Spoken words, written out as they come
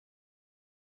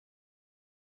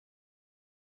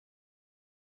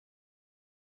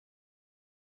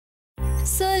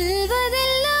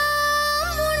சொல்வதெல்லாம்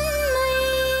உண்மை.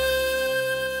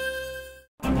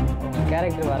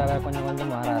 கேரக்டர் வர கொஞ்சம்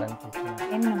கொஞ்சம் மாற ஆரம்பிச்சிச்சு.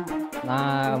 என்ன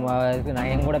நான்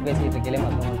என் கூட பேசிட்டு இருக்கே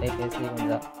மற்றவங்கள்ட்ட பேசி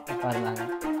கொஞ்சம் இருந்தாங்க.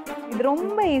 இது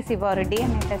ரொம்ப ஈஸி. ஒரு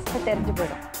டிஎன்ஏ டெஸ்ட்டை தெரிஞ்சு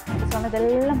போயிடும்.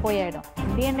 சொன்னதெல்லாம் போயிடும்.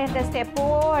 டிஎன்ஏ டெஸ்ட் எப்போ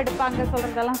எடுப்பாங்க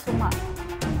சொல்றதெல்லாம் சும்மா.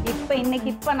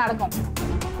 இப்போ நடக்கும்.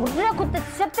 உள்ள குத்து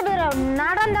செத்துட்டு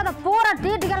நடந்ததை பூரா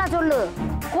டீட்டுக்கெல்லாம் சொல்லு.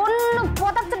 கொன்னு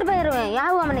புதைச்சிட்டு போயிருவேன்.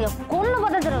 யாவுமணிய கொன்னு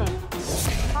புதைச்சிருவேன்.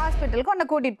 ஹாஸ்பிட்டலுக்கு உன்னை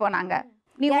கூட்டிட்டு போனாங்க.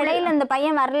 நீ இடையில இந்த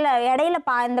பையன் வரல. இடையில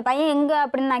இந்த பையன் எங்க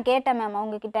அப்படின்னு நான் கேட்டேன் மேம்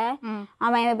அவங்க கிட்ட.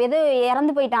 அவன் ஏதோ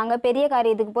இறந்து போயிட்டாங்க, பெரிய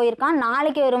காரியத்துக்கு போயிருக்கான்,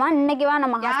 நாளைக்கு வருவான், இன்னைக்கு வா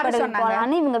நம்ம ஹாஸ்பிட்டலுக்கு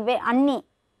போலான்னு இவங்க அண்ணி.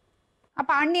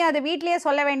 அப்ப அண்ணி அதை வீட்லயே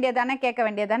சொல்ல வேண்டியதானே, கேட்க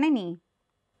வேண்டியதானே? நீ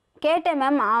கேட்டேன்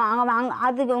மேம்.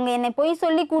 அதுக்கு அவங்க என்னை போய்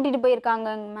சொல்லி கூட்டிட்டு போயிருக்காங்க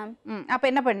மேம். அப்ப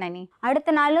என்ன பண்ண நீ?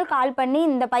 அடுத்த நாள் கால் பண்ணி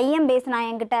இந்த பையன் பேசினான்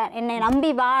என்கிட்ட. என்னை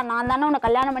நம்பி வா, நான் தானே உன்னை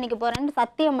கல்யாணம் பண்ணிக்க போறேன்னு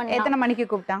சத்தியம் பண்ணி. எத்தனை மணிக்கு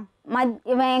கூப்பிட்டான்?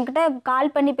 இவன் என்கிட்ட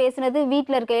கால் பண்ணி பேசினது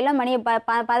வீட்டுல இருக்கையில மணி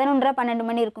 11:30 12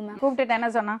 மணி இருக்கும் மேம். கூப்பிட்டுட்டு என்ன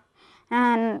சொன்னா?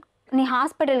 நீ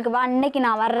ஹாஸ்பிட்டலுக்கு வா, இன்னைக்கு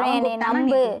நான் வர்றேன், என்னை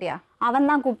நம்பு. அவன்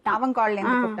தான் கூப்பிட்டான். அவன் கால்ல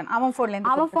இருந்து கூப்பிட்டான்.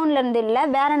 அவன் போன்ல இருந்து இல்ல,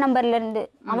 வேற நம்பர்ல இருந்து.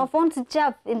 அவன் போன் சுவிட்ச்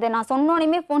ஆஃப். இந்த நான்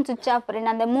சொன்னோனே போன் சுவிட்ச் ஆஃப்.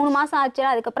 அந்த 3 மாசம் ஆச்சு,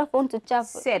 அதுக்கப்புறம் போன் சுவிட்ச்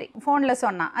ஆஃப். சரி, போன்ல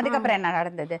சொன்னான். அதுக்கப்புறம் என்ன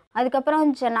நடந்தது? அதுக்கப்புறம்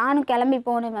நானும் கிளம்பி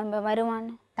போனேன் மேம்.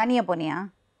 வருவான்னு. தனியா போனியா?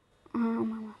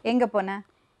 ஆமா. எங்க போன?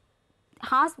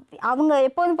 அவங்க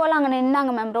எப்போதும் போல அங்க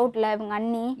நின்னாங்க மேம் ரோட்ல. இவங்க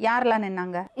அண்ணி. யாரெல்லாம்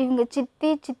நின்னாங்க? இவங்க சித்தி,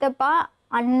 சித்தப்பா,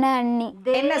 அண்ணன், அண்ணி.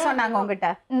 என்ன சொன்னாங்க உங்ககிட்ட?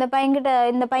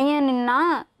 இந்த பையன் நின்னா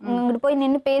இங்கிட்டு போய்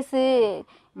நின்னு பேசு,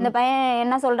 இந்த பையன்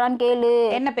என்ன சொல்றான்னு கேளு.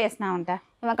 என்ன பேசினா அவன்கிட்ட?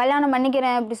 இவன் கல்யாணம்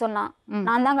பண்ணிக்கிறேன் அப்படி சொன்னான்.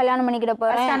 நான் தான் கல்யாணம் பண்ணிக்கிட்ட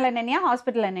போறேன். பஸ் ஸ்டாண்ட்ல நின்னியா,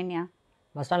 ஹாஸ்பிட்டல்ல நின்னியா?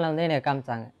 பஸ் ஸ்டாண்ட்ல வந்து என்னை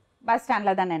காமிச்சாங்க. பஸ்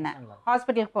ஸ்டாண்ட்ல தான் நின்ன,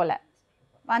 ஹாஸ்பிட்டலுக்கு போல.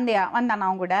 வந்தானா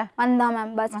அவங்க கூட? வந்தான்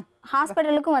மேம். பஸ்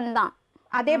ஹாஸ்பிட்டலுக்கு வந்தான்.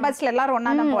 அதே பஸ்ல எல்லாரும்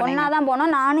ஒன்னாதான்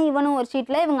போனோம். நானும் இவனும் ஒரு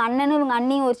சீட்ல, இவங்க அண்ணனும் இவங்க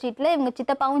அண்ணியும் ஒரு சீட்ல, இவங்க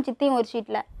சித்தப்பாவும் சித்தியும் ஒரு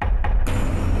சீட்ல.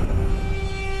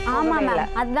 ஆமா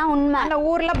மேம், அதுதான் உண்மை. அந்த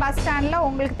ஊர்ல பஸ் ஸ்டாண்ட்ல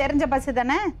உங்களுக்கு தெரிஞ்ச பஸ்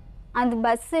தானே? அந்த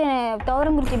பஸ்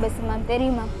தோரங்குறிச்சி பஸ் மேம்.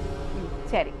 தெரியும் மேம்.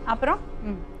 சரி, அப்புறம்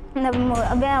இந்த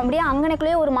அப்படியே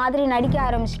அங்கனைக்குள்ளேயே ஒரு மாதிரி நடிக்க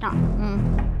ஆரம்பிச்சிட்டான்.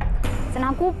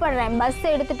 நான் கூப்பிடுறேன், பஸ்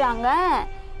எடுத்துட்டாங்க,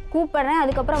 கூப்பிடுறேன்.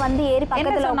 அதுக்கப்புறம் வந்து ஏறி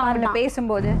பக்கத்துல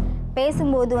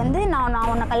பேசும்போது வந்து நான்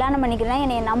உன்னை கல்யாணம் பண்ணிக்கிறேன்,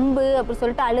 என்னை நம்பு அப்படி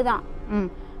சொல்லிட்டு அழுதான்.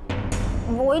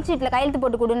 ஒயிட் ஷீட்ல கையெழுத்து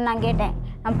போட்டு கொடுன்னு நான் கேட்டேன்.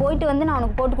 நான் போயிட்டு வந்து நான்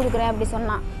உனக்கு போட்டு கொடுக்குறேன் அப்படி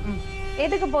சொன்னான்.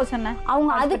 எதுக்கு போக சொன்ன?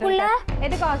 அவங்க அதுக்குள்ள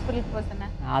எதுக்கு ஹாஸ்பிட்டலுக்கு போக சொன்ன?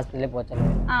 ஹாஸ்பிட்டலே போச்சல.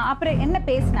 அப்புறம் என்ன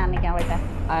பேசினா அன்னைக்கு அவள்கிட்ட?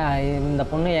 இந்த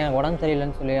பொண்ணு எனக்கு உடம்பு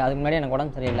சரியில்லைன்னு சொல்லி, அதுக்கு முன்னாடி எனக்கு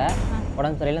உடம்பு சரியில்லை,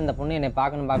 இந்த பொண்ணு என்னை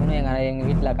பார்க்கணும் எங்கள்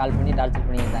வீட்டில் கால் பண்ணி டார்ச்சர்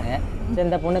பண்ணியிருந்தாங்க. சரி,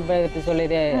 இந்த பொண்ணு இப்போ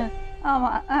சொல்லிட்டு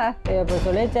இப்போ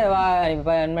சொல்லி சரி வா,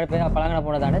 இப்போ என்ன பேர் பழங்கின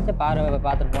பொண்ணு தானே, சரி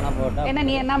பார்த்துட்டு போனால் போட்டோம். என்ன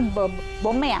நீ என்ன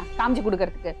பொம்மையா காமிச்சு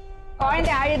கொடுக்கறதுக்கு?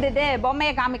 குழந்தை அழுதுட்டு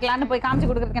பொம்மையை காமிக்கலான்னு போய் காமிச்சு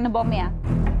கொடுக்கறதுக்கு என்ன பொம்மையா?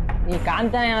 நீ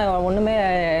காமிச்சா ஒண்ணுமே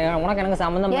உனக்கு எனக்கு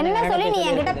சம்பந்தம் என்ன சொல்லி நீ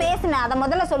என்கிட்ட பேசுன அத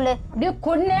முதல்ல சொல்லு. அப்படியே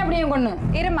கொன்னே அப்படியே கொன்னு.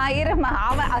 இருமா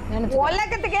அவன்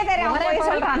உலகத்துக்கே தெரியும் போய்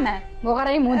சொல்றானே.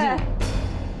 முகரை மூஞ்சி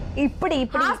இப்படி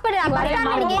ஹாஸ்பிடல்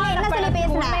என்ன சொல்லி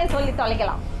பேசுன சொல்லி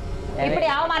தொலைக்கலாம். இப்படி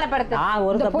அவமானப்படுத்து.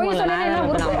 போய் சொன்னா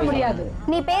உருப்பட முடியாது.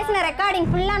 நீ பேசின ரெக்கார்டிங்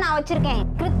ஃபுல்லா நான் வச்சிருக்கேன்.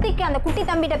 கிருத்திக் அந்த குட்டி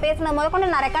தம்பிட்ட பேசின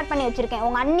முதல்ல நான் ரெக்கார்ட் பண்ணி வச்சிருக்கேன்.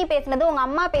 உங்க அண்ணி பேசினது, உங்க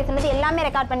அம்மா பேசினது எல்லாமே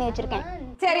ரெக்கார்ட் பண்ணி வச்சிருக்கேன்.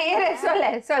 சரி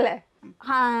சொல்லு.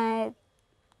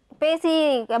 பேசி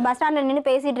பஸ் ஸ்டாண்ட்ல நின்று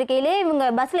பேசிட்டு இருக்கையிலே இவங்க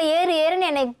பஸ்ல ஏறுன்னு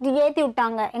என்னை ஏற்றி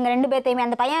விட்டாங்க, எங்க 2 பேர்த்தையுமே.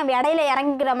 அந்த பையன் இடையில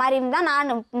இறங்கிக்கிற மாதிரி இருந்தா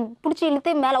நான் பிடிச்சி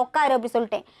இழுத்து மேல உட்காரு அப்படி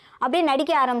சொல்லிட்டேன். அப்படியே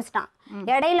நடிக்க ஆரம்பிச்சிட்டான்.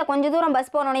 இடையில கொஞ்ச தூரம்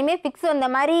பஸ் போனோடனே ஃபிக்ஸ் வந்த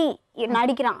மாதிரி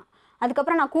நடிக்கிறான்.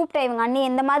 அதுக்கப்புறம் நான் கூப்பிட்டேன், இவங்க அண்ணி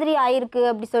எந்த மாதிரி ஆயிருக்கு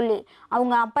அப்படி சொல்லி.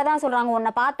 அவங்க அப்பதான் சொல்றாங்க,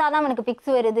 உன்னை பார்த்தாதான் அவனுக்கு ஃபிக்ஸ்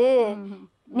வருது,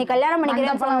 நீ கல்யாணம்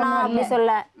பண்ணிக்கிறேன்னு சொன்னா அப்படி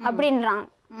சொல்ல அப்படின்றான்.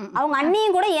 அவங்க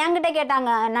அண்ணியும் கூட என்கிட்ட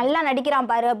கேட்டாங்க, நல்லா நடிக்கிறான்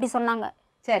பாரு அப்படி சொன்னாங்க.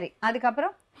 சரி,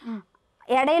 அதுக்கப்புறம்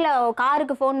இடையில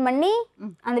காருக்கு ஃபோன் பண்ணி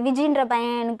அந்த விஜின்ற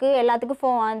பையனுக்கு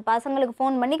எல்லாத்துக்கும் பசங்களுக்கு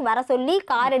ஃபோன் பண்ணி வர சொல்லி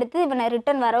கார் எடுத்து இவனை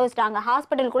ரிட்டர்ன் வர வச்சுட்டாங்க.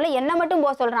 ஹாஸ்பிட்டலுக்குள்ள என்ன மட்டும்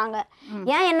போக சொல்றாங்க.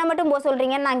 ஏன் என்ன மட்டும் போக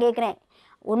சொல்றீங்கன்னு நான் கேட்குறேன்.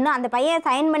 ஒன்று அந்த பையன்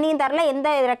சைன் பண்ணியும் தரல, எந்த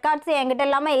ரெக்கார்ட்ஸும் என்கிட்ட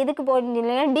இல்லாமல் எதுக்கு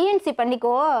போயிருந்தீங்க, டிஎன்சி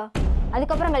பண்ணிக்கோ,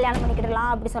 அதுக்கப்புறம் கல்யாணம்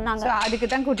பண்ணிக்கிடலாம் அப்படி சொன்னாங்க. அதுக்கு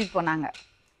தான் கூட்டிட்டு போனாங்க.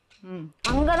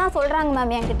 அங்கதான் சொல்றாங்க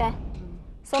மேம் என்கிட்ட.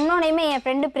 சொன்னோனையுமே என்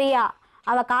ஃப்ரெண்டு பிரியா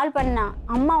அவள் கால் பண்ணா,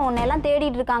 அம்மா உன்னெல்லாம்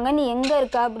தேடிட்டு இருக்காங்க, நீ எங்கே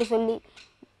இருக்க அப்படி சொல்லி.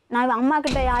 நான் அம்மா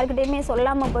கிட்ட யாருக்கிட்டையுமே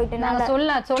சொல்லாமல் போயிட்டேன்.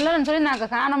 சொல்லலன்னு சொல்லி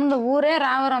நாங்கள் காணோம்னு ஊரே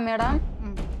ராவரம் மேடம்.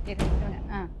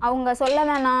 அவங்க சொல்ல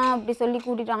வேணாம் அப்படி சொல்லி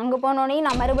கூட்டிட்டாங்க. அங்கே போனோடனே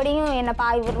நான் மறுபடியும் என்னை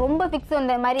இவர் ரொம்ப ஃபிக்ஸ்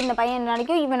வந்த மாதிரி இந்த பையன்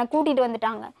நினைக்கும் இவனை கூட்டிகிட்டு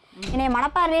வந்துட்டாங்க. என்னை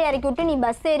மணப்பாறையே இறக்கி விட்டு நீ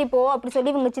பஸ் ஏறி போ அப்படி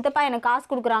சொல்லி இவங்க சித்தப்பா எனக்கு காசு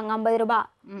கொடுக்குறாங்க 50 ரூபா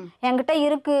என்கிட்ட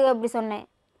இருக்கு அப்படி சொன்னேன்.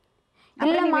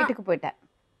 இல்லைம்மா, வீட்டுக்கு போயிட்டேன்.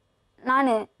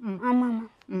 நானு ஆமா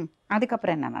ஆமா.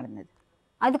 அதுக்கப்புறம் என்ன நடந்தது?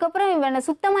 அதுக்கப்புறம் இவனை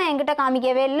சுத்தமா என்கிட்ட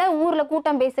காமிக்கவே இல்லை. ஊர்ல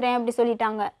கூட்டம் பேசுறேன் அப்படி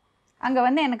சொல்லிட்டாங்க. அங்க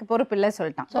வந்து எனக்கு பொறுப்பு இல்லை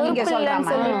சொல்லிட்டான். நீங்க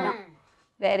சொல்லிட்டான்.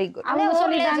 Very good. அவங்க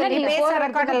சொல்லிட்டாங்க. நீ பேசுற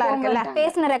ரெக்கார்ட் எல்லாம் இருக்குல்ல,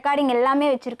 பேசின ரெக்கார்டிங் எல்லாமே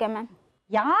வச்சிருக்கேன் மேம்.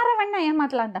 யார வேணா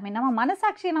ஏமாத்தலாம் தம்பி, நம்ம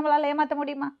மனசாட்சியை நம்மளால ஏமாத்த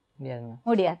முடியுமா? முடியாது மேம்.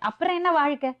 முடியாது. அப்புறம் என்ன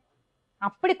வாழ்க்கை?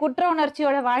 அப்படி குற்ற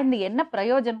உணர்ச்சியோட வாழ்ந்து என்ன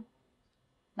பிரயோஜனம்?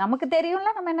 நமக்கு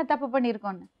தெரியும்ல நம்ம என்ன தப்பு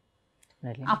பண்ணிருக்கோம்னு.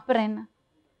 அப்புறம் என்ன?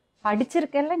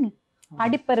 படிச்சிருக்கல நீ,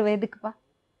 படிப்பறிவு எதுக்குப்பா?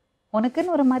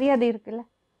 உனக்குன்னு ஒரு மரியாதை இருக்குல்ல.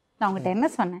 நான் உங்ககிட்ட என்ன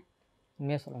சொன்னேன்?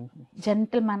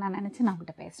 ஜென்டில்மேனா நினைச்சு நான்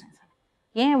உங்ககிட்ட பேசுறேன் சொன்னேன்.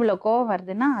 ஏன் இவ்வளவு கோவம்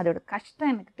வருதுன்னா அதோட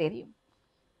கஷ்டம் எனக்கு தெரியும்.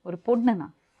 ஒரு பொண்ணுனா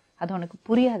அது உனக்கு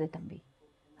புரியாது தம்பி.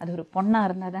 அது ஒரு பொண்ணா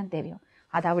இருந்தா தான் தெரியும்.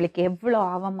 அது அவளுக்கு எவ்வளோ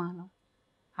அவமானம்.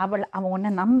 அவன்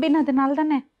உன்னை நம்பினதுனால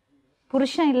தானே,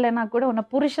 புருஷன் இல்லைன்னா கூட உன்னை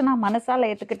புருஷனா மனசால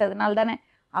ஏத்துக்கிட்டதுனால தானே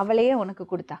அவளையே உனக்கு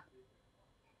கொடுத்தா.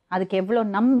 அதுக்கு எவ்வளோ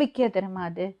நம்பிக்கை தெரியுமா?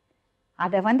 அது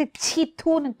அதை வந்து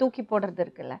சீத்தூன்னு தூக்கி போடுறது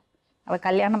இருக்குல்ல. அவள்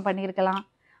கல்யாணம் பண்ணியிருக்கலாம்,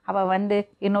 அவள் வந்து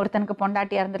இன்னொருத்தனுக்கு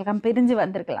பொண்டாட்டியாக இருந்திருக்கலாம், பிரிஞ்சு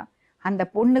வந்திருக்கலாம். அந்த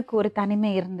பொண்ணுக்கு ஒரு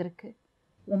தனிமை இருந்திருக்கு.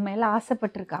 உன் மேலே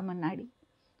ஆசைப்பட்டிருக்கா முன்னாடி.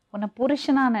 உன்னை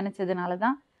புருஷனா நினச்சதுனால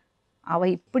தான்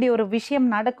அவள் இப்படி ஒரு விஷயம்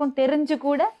நடக்கும் தெரிஞ்சு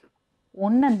கூட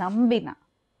உன்னை நம்பினா.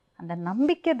 அந்த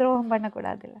நம்பிக்கை துரோகம்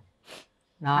பண்ணக்கூடாதுல்ல.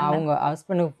 நான் அவங்க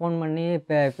ஹஸ்பண்டுக்கு ஃபோன் பண்ணி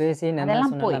பேசி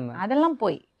அதெல்லாம்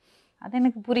போய் அது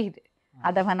எனக்கு புரியுது.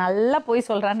 அதை அவன் நல்லா போய்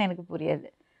சொல்கிறான்னு எனக்கு புரியாது.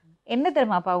 என்ன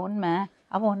தெரியுமாப்பா உண்மை?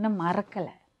 அவன் ஒன்றும்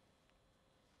மறக்கலை.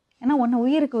 ஏன்னா உன்னை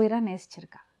உயிருக்கு உயிராக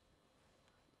நேசிச்சிருக்கா.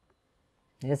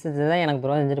 நேசிச்சுதான் எனக்கு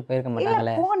துரோகம் செஞ்சுட்டு போயிருக்க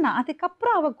மாட்டாங்களே. போனா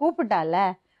அதுக்கப்புறம் அவள் கூப்பிட்டால,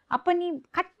 அப்போ நீ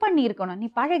கட் பண்ணி இருக்கணும். நீ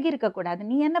பழகி இருக்கக்கூடாது.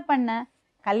 நீ என்ன பண்ண?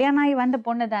 கல்யாணம் ஆகி வந்த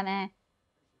பொண்ணு தானே,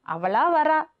 அவளா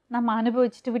வரா, நம்ம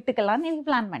அனுபவிச்சுட்டு விட்டுக்கலாம்னு நீ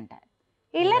பிளான் பண்ணிட்ட.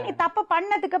 இல்லை நீ தப்பு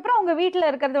பண்ணதுக்கப்புறம் உங்கள் வீட்டில்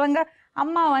இருக்கிறதவங்க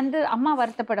அம்மா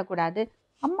வருத்தப்படக்கூடாது.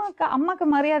 அம்மாக்கு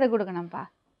மரியாதை கொடுக்கணும்ப்பா.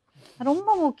 ரொம்ப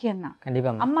முக்கியம்தான். கண்டிப்பா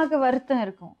அம்மாவுக்கு வருத்தம்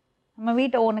இருக்கும். நம்ம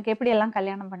வீட்டை உனக்கு எப்படி எல்லாம்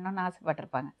கல்யாணம் பண்ணணும்னு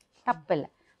ஆசைப்பட்டிருப்பாங்க, தப்பு இல்லை.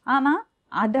 ஆனால்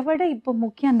அதை விட இப்போ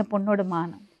முக்கியம் அந்த பொண்ணோட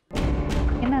மானம்.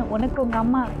 ஏன்னா உனக்கு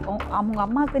அவங்க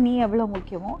அம்மாவுக்கு நீ எவ்வளோ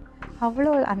முக்கியமோ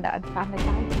அவ்வளோ அந்த அந்த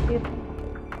தாய்க்கு இருக்கும்.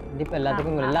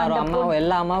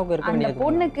 அந்த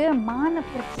பொண்ணுக்கு மான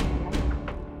பிரச்சனை.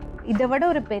 இதை விட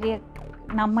ஒரு பெரிய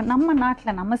நம்ம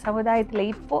நாட்டில் நம்ம சமுதாயத்தில்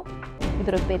இப்போ இது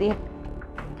ஒரு பெரிய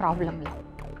ப்ராப்ளம் இல்லை.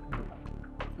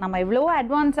 நம்ம இவ்வளவோ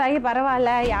அட்வான்ஸ் ஆகி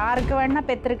பரவாயில்ல, யாருக்கு வேணா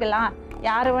பெற்றிருக்கலாம்,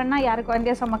 யாரு வேணா யாருக்கு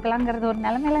குழந்தைய சுமக்கலாங்கிறது ஒரு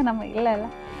நிலைமையில நம்ம இல்லைல்ல.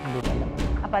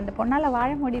 அப்போ அந்த பொண்ணால் வாழ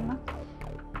முடியுமா?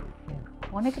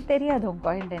 உனக்கு தெரியாது உன்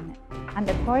குழந்தைன்னு.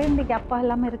 அந்த குழந்தைக்கு அப்பா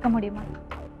இல்லாமல் இருக்க முடியுமா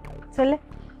சொல்லு?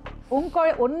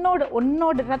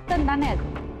 உன்னோட ரத்தம் தானே அது.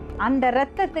 அந்த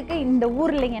ரத்தத்துக்கு இந்த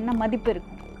ஊர்ல என்ன மதிப்பு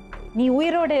இருக்கும்? நீ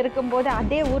உயிரோடு இருக்கும்போது,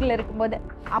 அதே ஊர்ல இருக்கும்போது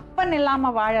அப்பன்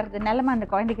இல்லாம வாழறது நிலைமை அந்த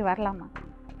குழந்தைக்கு வரலாமா?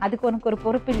 அதுக்கு உனக்கு ஒரு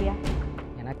பொறுப்பு இல்லையா?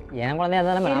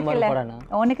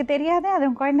 உனக்கு தெரியாது அது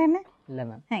உன் குழந்தைன்னு?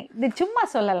 இது சும்மா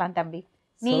சொல்லலாம் தம்பி.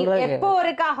 நீ எப்போ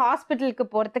ஒருக்கா ஹாஸ்பிட்டலுக்கு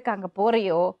போறதுக்கு அங்க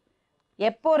போறியோ,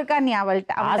 எப்போ இருக்கா நீ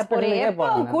அவள்கிட்ட போறியோ, எப்போ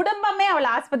குடும்பமே அவளை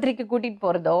ஆஸ்பத்திரிக்கு கூட்டிட்டு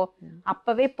போறதோ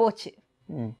அப்பவே போச்சு.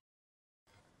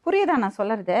 புரியுதா நான்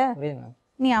சொல்றது?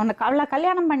 நீ அவளை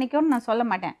கல்யாணம் பண்ணிக்கோன்னு நான் சொல்ல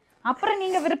மாட்டேன். அப்புறம்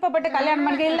நீங்க விருப்பப்பட்டு கல்யாணம்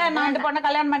பண்ணிக்க, இல்ல நான் இந்த பொண்ணை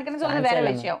கல்யாணம் பண்ணிக்கன்னு சொல்றது வேற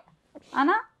விஷயம்.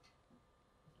 ஆனா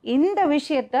இந்த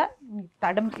விஷயத்த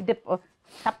இது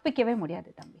தப்பிக்கவே முடியாது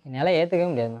தம்பி. என்னால ஏத்துக்கவே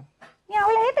முடியாது. நீ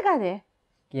அவளை ஏத்துக்காது,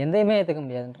 எதையுமே ஏத்துக்க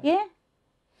முடியாது. ஏன்?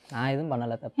 நான் எதுவும்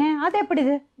பண்ணல தப்பு. ஏன் அது எப்படி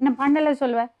இது நான் பண்ணல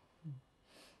சொல்லுவ?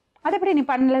 அது எப்படி நீ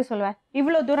பண்ணல சொல்லுவ?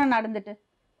 இவ்வளவு தூரம் நடந்துட்டு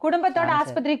குடும்பத்தோட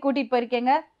ஆஸ்பத்திரிக்கு கூட்டிட்டு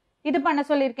போயிருக்கீங்க, இது பண்ண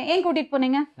சொல்லியிருக்கேன். ஏன் கூட்டிட்டு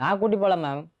போனீங்க? நான் கூட்டிட்டு போல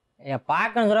மேம்.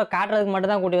 பார்க்கணும் சொல்ல காட்டுறதுக்கு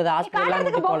மட்டும் தான் கூட்டிட்டு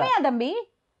ஹாஸ்பிட்டலுக்கு போவியா தம்பி?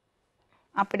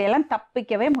 அப்படியெல்லாம்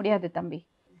தப்பிக்கவே முடியாது தம்பி.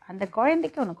 அந்த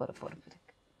குழந்தைக்கு உனக்கு ஒரு பொறுப்பு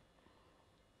இருக்கு,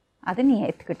 அது நீ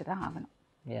ஏத்துக்கிட்டு தான் ஆகணும்.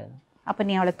 அப்ப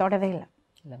நீ அவளை தொடவே இல்லை.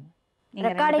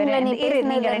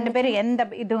 நீங்க ரெண்டு பேரும் எந்த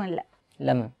இதுவும் இல்லை.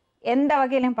 இல்ல மேம். எந்த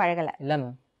வகையிலும் பழகல. இல்ல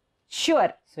மேம்.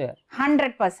 ஷுவர்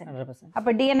 100%.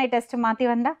 அப்ப டிஎன்ஏ டெஸ்ட் மாத்தி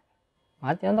வந்தா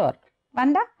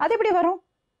வந்தா அது எப்படி வரும்?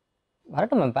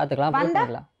 வரட்டும் மேம், பாத்துக்கலாம்.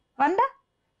 வந்தா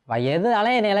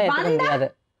எதுனால என்னால ஏத்துக்க முடியாது.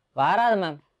 வராது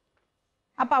மேம்.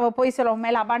 அப்ப அவ போய் சொல்ல உன்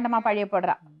மேல அபாண்டமா பழிய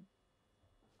போடுறா.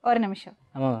 ஒரு நிமிஷம்.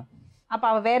 ஆமா மேம். அப்ப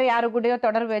அவ வேற யாரு கூடயோ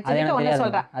தொடர்பு வச்சுட்டு ஒண்ணு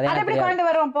சொல்றா. அது எப்படி குழந்தை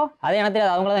வரும் அப்போ? அது எனக்கு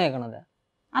தெரியாது, அவங்கள தான் கேட்கணும்.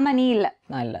 ஆனா நீ இல்ல.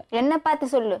 நான் இல்ல. என்ன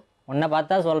பார்த்து சொல்லு. உன்னை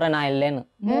பார்த்தா சொல்றேன் நான் இல்லைன்னு.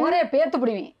 மோரே பேத்து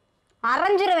பிடிவேன்,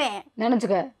 அரைஞ்சிருவேன்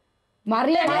நினைச்சுக்க.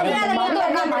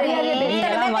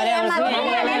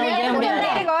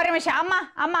 ஒரு நிமிஷம்.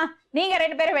 அம்மா நீங்க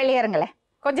ரெண்டு பேரும் வெளியேறுங்களே,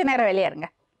 கொஞ்ச நேரம் வெளியேறுங்க,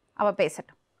 அவ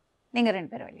பேசட்டும். நீங்க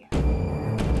ரெண்டு பேரும் வெளியேறுங்க.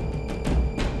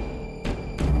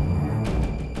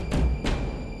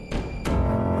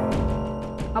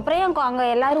 அப்புறம் அங்க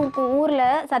எல்லாரும் ஊர்ல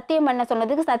சத்தியம் பண்ண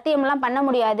சொன்னதுக்கு சத்தியம்லாம் பண்ண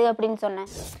முடியாது அப்படின்னு சொன்னேன்.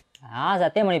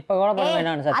 சத்தியம் பண்ணி இப்ப கூட பண்ண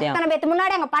வேண்டாம். சத்தியம் அத்தனை பேத்து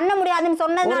முன்னாடி அங்க பண்ண முடியாதுன்னு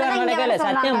சொன்னதுனால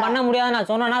சத்தியம் பண்ண முடியாது நான்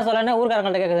சொன்னா சொல்லணும்.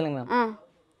 ஊர்க்காரங்கள்ட்ட கேட்குதுங்க மேம்.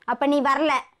 அப்ப நீ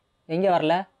வரல. எங்க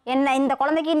வரல? என்ன இந்த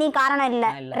குழந்தைக்கு நீ காரணம் இல்ல.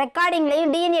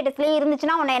 ரெக்கார்டிங்லயும் டிஎன்ஏ டெஸ்ட்லயும்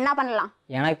இருந்துச்சுன்னா உன்னை என்ன பண்ணலாம்?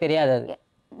 எனக்கு தெரியாது. அது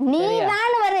நீ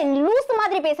தான் வர லூஸ்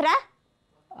மாதிரி பேசுற.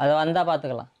 அது வந்தா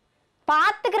பாத்துக்கலாம்.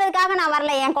 பாத்துக்கிறதுக்காக நான்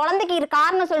வரல. என் குழந்தைக்கு இது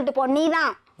காரணம் சொல்லிட்டு போ. நீ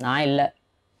தான். நான் இல்ல.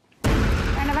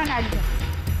 வேணா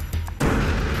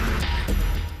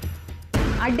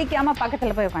அடிக்காம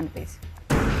பக்கத்துல போய் உட்காந்து பேசு.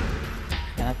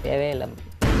 எனக்கு தேவையே இல்லை.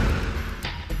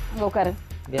 அங்க உட்காரு.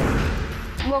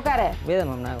 அங்க உட்காரு.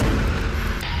 மேம் நான்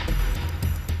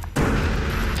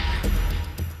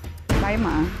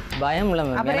பயமா? பயம் இல்ல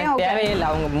மேம். எனக்கு தேவையே இல்லை.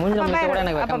 அவங்க மூஞ்ச முழுக்க கூட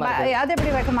எனக்கு வெக்கமா இருக்கு. அது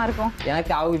எப்படி வெக்கமா இருக்கும்?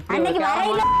 எனக்கு அவங்க இப்படி அன்னைக்கு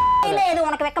வரையில இல்ல எது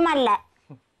உனக்கு வெக்கமா இல்ல?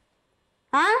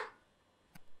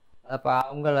 அப்ப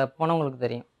அவங்கள போனவங்களுக்கு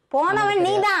தெரியும். போனவன்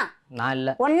நீதான். நான் இல்ல.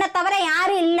 உன்னை தவிர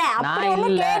யாரும் இல்ல. அப்படி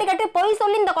ஒண்ணும் கேடு கட்டு போய்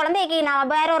சொல்லி இந்த குழந்தைக்கு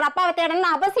நான் வேற ஒரு அப்பாவை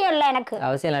தேடணும்னு அவசியம் இல்லை எனக்கு.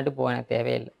 அவசியம் இல்லாட்டி போ. எனக்கு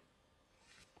தேவையே இல்லை.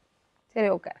 சரி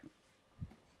ஓகே.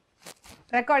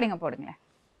 ரெக்கார்டிங்க போடுங்க.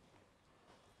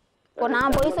 இப்போ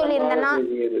நான் போய் சொல்லி இருந்தேன்னா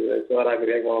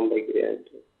சோறாக்குறியா குழம்பு வைக்கிறியா?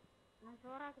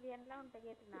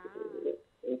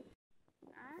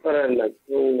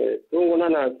 தூங்குனா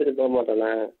நான் வச்சுட்டு போக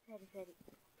மாட்டேனா? சரி சரி.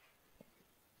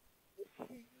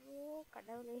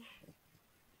 கடவுளே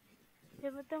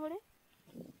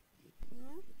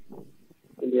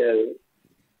முடியாது.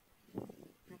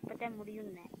 அப்பதான்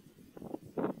முடியும்னே.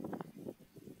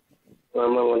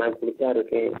 ஆமா நான் கொடுத்தா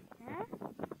இருக்கேன்.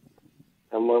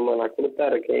 ஆமா நான் கொடுத்தா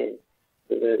இருக்கேன்.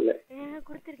 இல்ல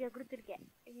கொடுத்துருக்கேன்.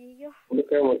 ஐயோ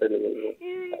கொடுக்க மாட்டேன்.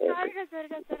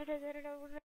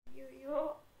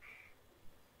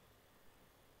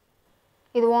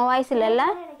 இது உன் வாய்ஸ் இல்லல்ல?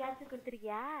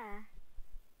 கொடுத்துருக்கியா?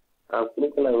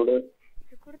 கொடுக்கல விடு.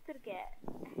 கொடுத்துருக்கேன்.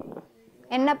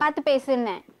 என்ன பார்த்து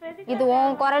பேசுன்னு. இது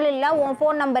உன் குரல் இல்ல, உன்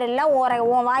ஃபோன் நம்பர் இல்ல,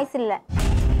 உன் வாய்ஸ் இல்ல.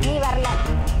 நீ வரல.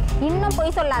 இன்னும்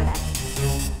போய் சொல்லாத.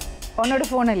 உன்னோட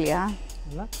ஃபோன் இல்லையா?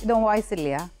 இது உன் வாய்ஸ்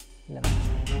இல்லையா? இல்லை.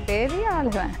 பெரிய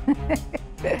ஆளுவேன்.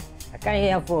 அக்கா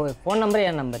என் ஃபோன் நம்பர்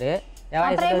என் நம்பரு.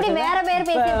 அப்புறம் எப்படி வேற பேர்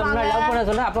பேசிருப்பாங்க? லவ் பண்ண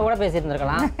சொல்ற அப்ப கூட பேசிட்டு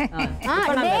இருந்திருக்கலாம்.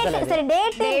 சரி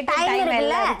டேட் டைம்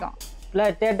இருக்குல்ல? இல்ல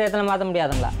டேட் எத்தனை மாத்த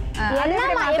முடியாதுங்களா?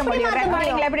 மாத்த முடியும்.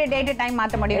 ரெக்கார்டிங்ல எப்படி டேட் டைம்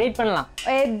மாத்த முடியும்? எடிட் பண்ணலாம்.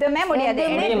 எதுமே முடியாது.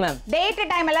 டேட்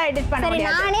டைம் எல்லாம் எடிட் பண்ண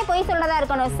முடியாது. சரி நானே போய் சொல்லதா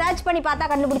இருக்கணும். சர்ச் பண்ணி பார்த்தா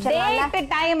கண்டுபிடிச்சிடலாம்ல.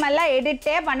 டேட் டைம் எல்லாம்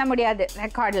எடிட்டே பண்ண முடியாது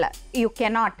ரெக்கார்ட்ல. you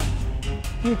cannot.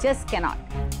 you just cannot.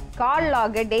 Call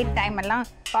lock date time எல்லாம்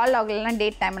கால் லாக்ல எல்லாம்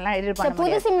டேட் டைம் எல்லாம் எடிட் பண்ண முடியாது.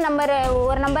 புது சிம் நம்பர்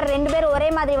ஒரு நம்பர் ரெண்டு பேரும் ஒரே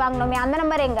மாதிரி வாங்குனோமே அந்த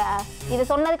நம்பர் எங்க? இது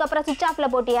சொன்னதுக்கு அப்புறம் சுவிட்ச் ஆஃப்ல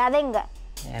போட்டியா? அது எங்க?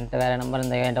 என்கிட்ட வேற நம்பர்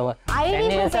இந்த ஐடி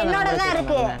ப்ரூஃப் என்னோட தான்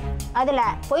இருக்கு. அதுல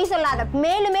பொய் சொல்லாத.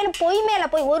 மேலும் மேலும் பொய் மேல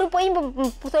பொய். ஒரு பொய்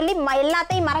சொல்லி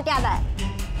எல்லாத்தையும் மறைக்காத.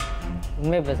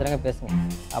 உண்மையை பேசுறேங்க பேசுங்க.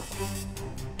 அப்போ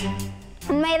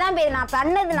உண்மையதான் நான்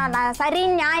பண்ணது நான் சரி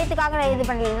நியாயத்துக்காக இது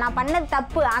பண்ணல. நான் பண்ணது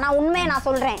தப்பு. ஆனா உண்மையை நான்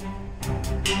சொல்றேன்.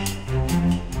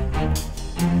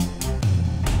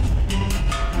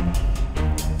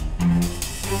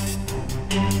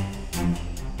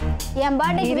 என்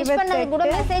பர்த்டேக்கு விஷ் பண்ணது கூட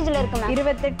மெசேஜ்ல இருக்கு மேம்.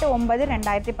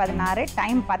 28/9/2016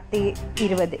 time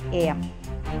 10:20 AM.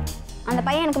 அந்த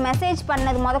பையன் எனக்கு மெசேஜ்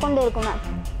பண்ணது முதற்கொண்டு இருக்கு மேம்.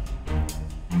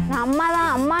 நான் அம்மா தான்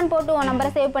அம்மான்னு போட்டு உன்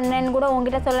நம்பரை சேவ் பண்ணேன்னு கூட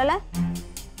உங்ககிட்ட சொல்லலை.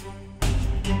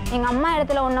 எங்க அம்மா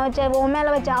இடத்துல உன்னை வச்ச உன் மேல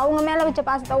வச்ச அவங்க மேல வச்ச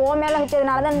பாசத்தை உன் மேல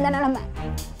வச்சதுனாலதான் இந்த நிலைமை.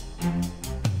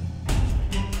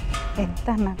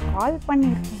 எத்தனை கால்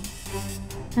பண்ணிருக்கேன்.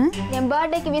 என்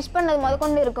பர்த்டேக்கு விஷ் பண்ணது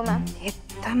முதற்கொண்டு இருக்கு மேம்.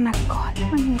 எத்தனை கால்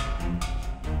பண்ணிருக்கேன்.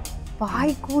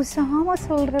 வாய் கூசாம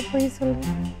சொல்ற போய் சொல்ற.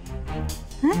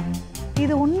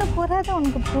 இது ஒண்ணு போறாத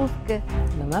உனக்கு ப்ரூஃப்க்கு?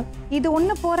 இது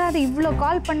ஒண்ணு போறாது. இவ்ளோ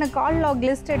கால் பண்ண கால் லாக்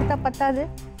லிஸ்ட் எடுத்தா பத்தாது.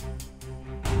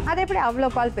 அது எப்படி அவ்வளோ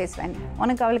கால் பேசுவேன்?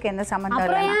 உனக்கு அவளுக்கு எந்த சம்மந்தம்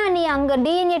இல்லை. அப்புறம் நீ அங்க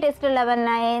டிஎன்ஏ டெஸ்ட்ல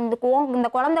இந்த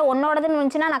குழந்தை உன்னோடதுன்னு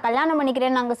வந்துச்சுன்னா நான் கல்யாணம்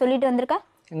பண்ணிக்கிறேன்னு அங்க சொல்லிட்டு வந்திருக்க.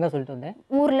 எங்க சொல்லிட்டு வந்தேன்?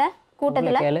 ஊர்ல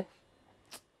கூட்டத்துல.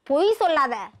 பொய்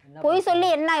சொல்லாத. பொய் சொல்லி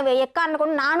என்ன எக்காரண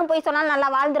கொண்டு நானும் பொய் சொன்னாலும் நல்லா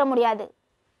வாழ்ந்துட முடியாது.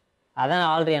 அதான்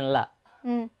வாழ்றேன்ல.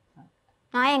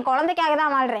 நான் என் குழந்தைக்காக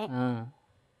தான் வாழ்றேன்.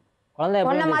 குழந்தை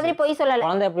உன்ன மாதிரி பொய் சொல்லல.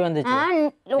 குழந்தை எப்படி வந்துச்சு?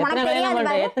 உனக்கு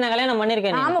தெரியாது. எத்தனை கல்யாணம்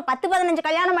பண்ணிருக்கேன்? ஆமா 10-15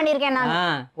 கல்யாணம் பண்ணிருக்கேன்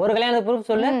நான். ஒரு கல்யாணத்துக்கு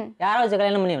ப்ரூஃப் சொல்லு. யாரை வச்சு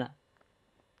கல்யாணம் பண்ணிவனா?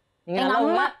 நீங்க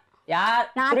அம்மா யார்?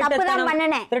 நான் தப்பு தான்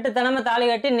பண்ணனே. திருட்டுத்தனமா தாலி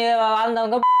கட்டி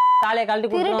வாழ்ந்தவங்க தாலியை கழட்டி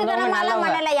திருட்டுத்தனமா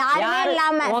பண்ணல. யாருமே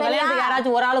இல்லாம. உன் கல்யாணத்துக்கு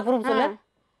யாராச்சும் ஒரு ஆளு ப்ரூஃப் சொல்லு.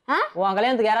 உன்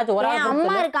கல்யாணத்துக்கு யாராச்சும் ஒரு ஆளு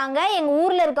அம்மா இருக்காங்க. எங்க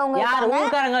ஊர்ல இருக்கவங்க யார்?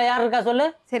 ஊர்க்காரங்க யார் இருக்கா சொல்லு.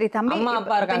 சரி தம்பி, அம்மா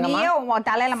அப்பா இருக்காங்க. நீயே உன்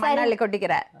தலையில மண்ணாளி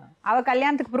கொட்டிக்கிற. அவ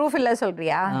கல்யாணத்துக்கு ப்ரூஃப் இல்ல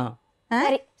சொல்றியா?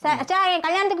 சரி என்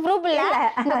கல்யாணத்துக்கு ப்ரூஃப் இல்ல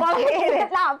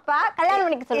அப்பா கல்யாணம்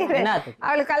பண்ணிக்க சொல்லுங்க.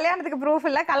 அவளுக்கு கல்யாணத்துக்கு ப்ரூஃப்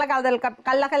இல்ல,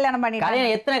 கல்யாணம் பண்ணிட்டாங்க.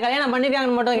 எத்தனை கல்யாணம்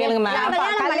பண்ணிருக்காங்கன்னு மட்டும் கேளுங்க மேம்.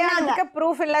 கல்யாணத்துக்கு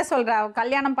ப்ரூஃப் இல்ல சொல்றா,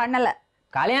 கல்யாணம் பண்ணல.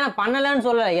 கல்யாணம் பண்ணலன்னு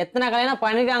சொல்லல, எத்தனை கல்யாணம்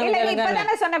பண்ணிருக்காங்கன்னு கேளுங்க.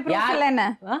 இப்பதானே சொன்ன ப்ரூஃப் இல்லன்னு.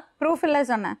 ப்ரூஃப் இல்ல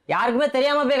சொன்ன. யாருக்குமே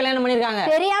தெரியாம போய் கல்யாணம் பண்ணிருக்காங்க.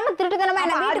 தெரியாம திருட்டுத்தனமா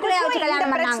என்ன வீட்டுக்குள்ளே வச்சு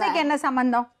கல்யாணம் பண்ணாங்க. பிரச்சனைக்கு என்ன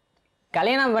சம்பந்தம்?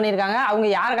 கல்யாணம் பண்ணிருக்காங்க, அவங்க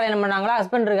யார் கல்யாணம் பண்ணாங்களோ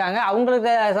ஹஸ்பண்ட் இருக்காங்க,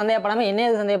 அவங்களுக்கு சந்தேகப்படாம என்ன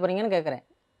எது சந்தேகப்படுறீங்கன்னு கேக்குறேன்.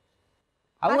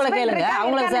 அவங்கள கேளுங்க,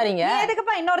 அவங்கள விசாரிங்க.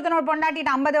 எதுக்குப்பா இன்னொருத்தனோட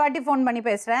பொண்டாட்டிட்டு 50 வாட்டி ஃபோன் பண்ணி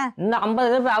பேசுற? இந்த 50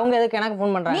 தடவை அவங்க எதுக்கு எனக்கு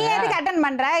ஃபோன் பண்றாங்க? நீ எதுக்கு அட்டெண்ட்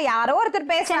பண்ற? யாரோ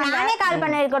ஒருத்தர் பேசுறாங்க, நானே கால்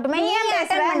பண்ண இருக்கட்டுமே, நீ ஏன்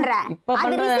அட்டெண்ட் பண்ற? இப்ப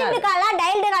அது ரிசீவ்டு காலா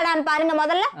டைல்டு காலான்னு பாருங்க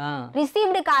முதல்ல.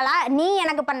 ரிசீவ்டு காலா நீ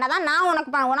எனக்கு பண்ணதா நான்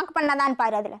உனக்கு பண்ணதான்னு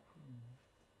பாரு. அதுல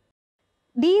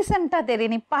டீசெண்டா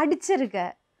தெரியும், நீ படிச்சிருக்க,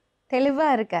 தெளிவா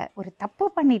இருக்க. ஒரு தப்பு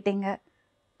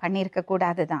பண்ணியிருக்க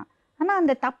கூடாதுதான். ஆனா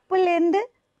அந்த தப்புலேருந்து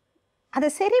அதை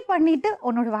சரி பண்ணிட்டு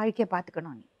உன்னோட வாழ்க்கையை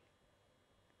பார்த்துக்கணும் நீ.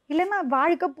 இல்லைன்னா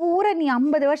வாழ்க்கை பூரா நீ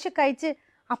 50 வருஷம் கழிச்சு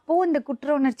அப்போ இந்த குற்ற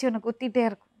உணர்ச்சி உனக்கு குத்திட்டே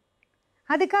இருக்கும்.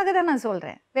 அதுக்காக தான் நான்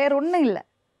சொல்றேன், வேற ஒன்றும் இல்லை.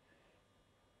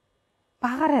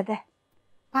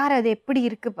 பாரு எப்படி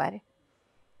இருக்கு பாரு.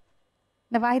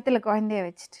 இந்த வயத்துல குழந்தைய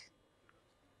வச்சுட்டு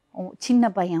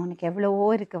சின்ன பையன், உனக்கு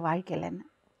எவ்வளவோ இருக்கு வாழ்க்கையிலன்னு,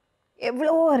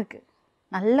 எவ்வளவோ இருக்கு.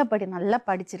 நல்லா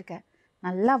படிச்சிருக்க,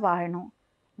 நல்லா வாழணும்,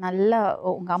 நல்லா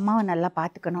உங்கள் அம்மாவை நல்லா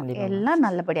பார்த்துக்கணும், எல்லாம்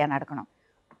நல்லபடியாக நடக்கணும்.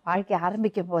 வாழ்க்கை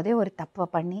ஆரம்பிக்கும் போதே ஒரு தப்பை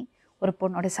பண்ணி ஒரு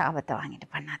பொண்ணோட சாபத்தை வாங்கிட்டு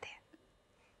பண்ணாதே.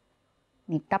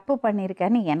 நீ தப்பு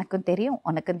பண்ணியிருக்கன்னு எனக்கும் தெரியும்,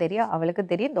 உனக்கும் தெரியும்,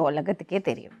 அவளுக்கும் தெரியும், இந்த உலகத்துக்கே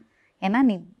தெரியும். ஏன்னா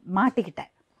நீ மாட்டிக்கிட்ட.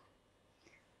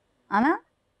 ஆனால்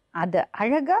அதை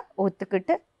அழகாக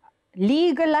ஒத்துக்கிட்டு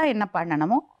லீகலாக என்ன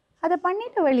பண்ணணுமோ அதை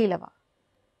பண்ணிட்டு வெளியில் வா.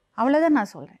 அவ்வளோதான்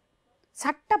நான் சொல்கிறேன்.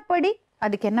 சட்டப்படி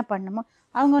அதுக்கு என்ன பண்ணணுமோ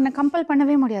அவங்க உன்னை கம்பல்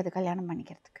பண்ணவே முடியாது கல்யாணம்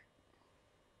பண்ணிக்கிறதுக்கு.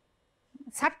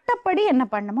 சட்டப்படி என்ன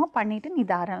பண்ணணுமோ பண்ணிட்டு நீ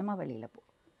தாராளமாக வெளியில் போ.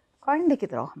 குழந்தைக்கு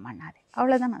துரோகம் பண்ணாது.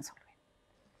 அவ்வளோதான் நான் சொல்கிறேன்.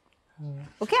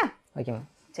 Okay okay ma'am.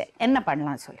 சரி, என்ன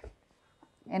பண்ணலாம் சொல்லு,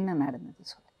 என்ன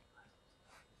நடந்தது சொல்லு.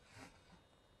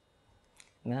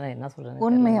 என்ன சொல்கிறேன்?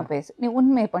 உண்மையாக பேசு, நீ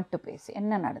உண்மையை மட்டும் பேசு.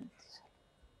 என்ன நடந்தது சொல்லு.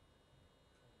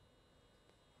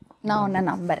 நான் உன்னை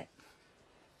நம்புறேன்,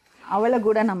 அவளை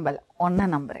கூட நம்பலை, உன்னை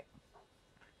நம்புறேன்.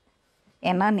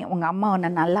 ஏன்னா நீ உங்கள் அம்மா உன்னை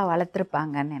நல்லா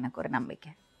வளர்த்துருப்பாங்கன்னு எனக்கு ஒரு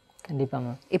நம்பிக்கை. கண்டிப்பாக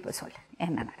மேம். இப்போ சொல்லு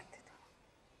என்ன நடந்தது.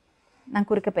 நான்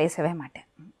குறுக்க பேசவே மாட்டேன்,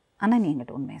 ஆனால் நீ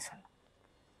என்கிட்ட உண்மையை சொல்லு.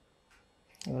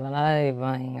 இவ்வளோ நாள் இப்போ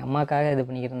எங்கள் அம்மாக்காக இது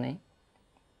பண்ணிக்கிறேன்.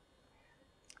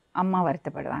 அம்மா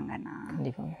வருத்தப்படுவாங்கண்ணா.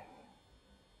 கண்டிப்பாக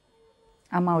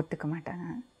அம்மா ஒத்துக்க மாட்டாங்க.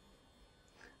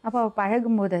 அப்போ அவள்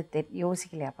பழகும்போது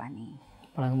யோசிக்கலையாப்பா நீ?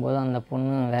 பழகும்போது அந்த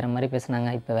பொண்ணு வேறு மாதிரி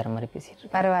பேசுனாங்க, இப்போ வேறு மாதிரி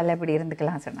பேசிட்டு. பரவாயில்ல, இப்படி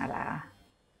இருந்துக்கலாம் சொன்னாலா?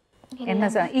 என்ன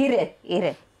சொன்ன?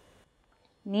 இரு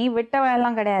நீ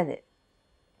விட்டவெல்லாம் கிடையாது.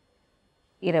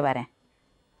 வரேன்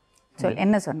சொல்,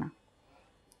 என்ன சொன்னா?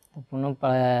 பொண்ணு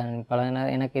பல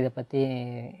எனக்கு இதை பற்றி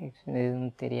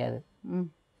எதுவும் தெரியாது.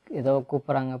 ஏதோ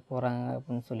கூப்பிட்றாங்க போகிறாங்க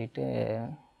அப்படின்னு சொல்லிட்டு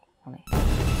போனேன்.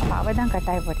 அப்போ அவள் தான்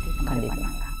கட்டாயப்படுத்திட்டு மாதிரி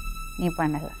பண்ணாங்க, நீ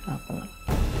பண்ணலை? நான் பண்ணேன்.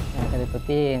 எனக்கு அதை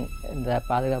பற்றி இந்த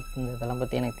பாதுகாப்பு இந்த இதெல்லாம்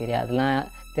பற்றி எனக்கு தெரியாது. அதெல்லாம்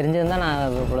தெரிஞ்சிருந்தால்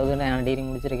நான் இவ்வளவு நான் டிகிரி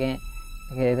முடிச்சிருக்கேன்,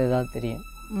 எனக்கு எது தான் தெரியும்.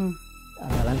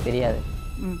 அதெல்லாம் தெரியாது.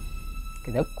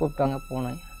 இதை கூப்பிட்டாங்க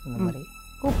போனேன். இந்த மாதிரி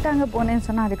கூப்பிட்டாங்க போனேன்னு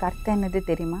சொன்னால் அதுக்கு அர்த்தம் என்னது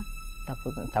தெரியுமா? தப்பு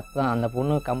தான். அந்த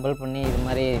பொண்ணு கம்பல் பண்ணி இது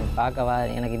மாதிரி பார்க்கவா,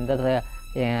 எனக்கு இந்த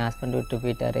என் ஹஸ்பண்ட் விட்டு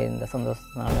போயிட்டாரு, இந்த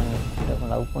சந்தோஷத்தினால நீ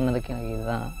லவ் பண்ணதுக்கு எனக்கு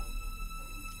இதுதான்,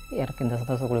 எனக்கு இந்த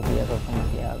சந்தோஷம் கொடுப்பியா கொடுக்க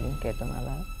மாட்டியா அப்படின்னு கேட்டனால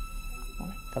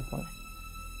தப்பு.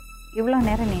 இவ்வளோ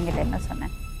நேரம் நீங்கிட்ட என்ன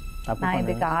சொன்னேன்? நான்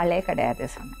இதுக்கு ஆளே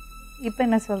கிடையாது சொன்னேன். இப்போ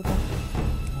என்ன சொல்கிறேன்?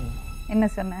 என்ன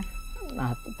சொன்னேன்?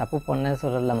 நான் தப்பு பண்ண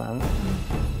சொல்லலை மேம்.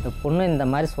 இந்த பொண்ணு இந்த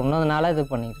மாதிரி சொன்னதுனால இது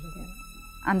பண்ணிட்டு இருக்கேன்.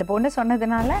 அந்த பொண்ணு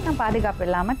சொன்னதுனால நான் பாதுகாப்பு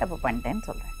இல்லாமல் தப்பு பண்ணிட்டேன்னு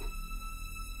சொல்கிறேன்.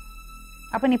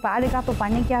 அப்போ நீ பாதுகாப்பு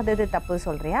பண்ணிக்காதது தப்பு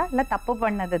சொல்கிறியா, இல்லை தப்பு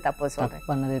பண்ணது தப்பு சொல்கிறேன்?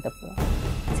 பண்ணதே தப்பு.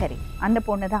 சரி, அந்த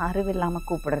பொண்ணு தான் அறிவு இல்லாமல்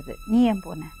கூப்பிடுறது, நீ ஏன்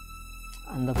போன?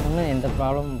 அந்த பொண்ணு எந்த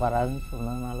ப்ராப்ளமும் வராதுன்னு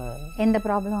சொன்னதுனால. எந்த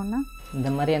ப்ராப்ளம்னா? இந்த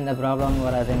மாதிரி எந்த ப்ராப்ளமும்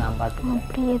வராது, நான்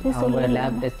பார்த்துக்கிறேன், அவங்க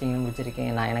லேப் டெஸ்டிங்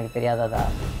முடிச்சிருக்கேன், நான் எனக்கு தெரியாததா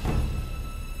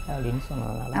அப்படின்னு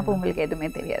சொன்னதுனால. அப்போ உங்களுக்கு எதுவுமே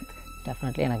தெரியாது?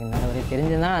 டெஃபினெட்லி எனக்கு இந்த நிலைமை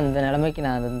தெரிஞ்சுன்னா அந்த நிலைமைக்கு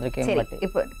நான் இருந்திருக்கேன். பட்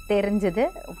இப்போ தெரிஞ்சது,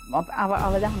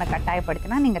 அவள் தான் உன்னை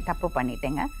கட்டாயப்படுத்தினா, நீங்கள் தப்பு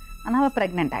பண்ணிட்டீங்க. ஆனால் அவள்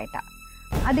ப்ரெக்னென்ட் ஆகிட்டா.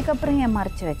 அதுக்கப்புறம் ஏன்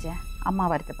மறைச்சி வச்சேன்? அம்மா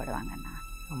வருத்தப்படுவாங்கண்ணா.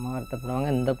 அம்மா வருத்தப்படுவாங்க.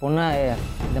 இந்த பொண்ணு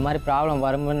இந்த மாதிரி ப்ராப்ளம்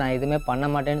வரும்போது நான் எதுவுமே பண்ண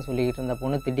மாட்டேன்னு சொல்லிக்கிட்டு இருந்த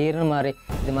பொண்ணு திடீர்னு மாதிரி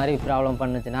இது மாதிரி ப்ராப்ளம்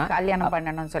பண்ணுச்சுன்னா கல்யாணம்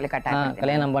பண்ணணும்னு சொல்லி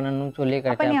கல்யாணம் பண்ணணும்னு சொல்லி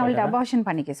நீ அவள்கிட்ட அபார்ஷன்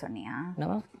பண்ணிக்க சொன்னியா?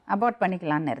 அபார்ட்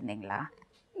பண்ணிக்கலான்னு இருந்தீங்களா?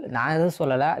 நான் எதுவும்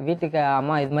சொல்லலை. வீட்டுக்கு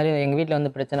அம்மா இது மாதிரி எங்கள் வீட்டில்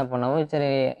வந்து பிரச்சனை பண்ணவும் சரி,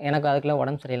 எனக்கு அதுக்குள்ளே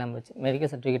உடம்பு சரியில்லாமல் போச்சு.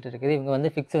 மெடிக்கல் சர்டிஃபிகேட் இருக்குது, இவங்க வந்து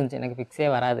ஃபிக்ஸ் வந்துச்சு, எனக்கு ஃபிக்ஸே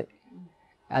வராது.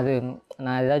 அது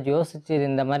நான் ஏதாச்சும் யோசிச்சு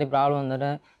இந்த மாதிரி ப்ராப்ளம் வந்துட்டு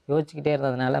யோசிச்சுக்கிட்டே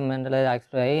இருந்ததுனால மென்டலாக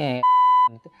ஆக்சிடென்ட் ஆகி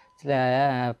சில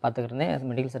பார்த்துக்கிட்டு இருந்தேன்.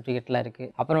 மெடிக்கல் சர்டிஃபிகேட்லாம்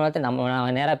இருக்குது. அப்புறம் பார்த்து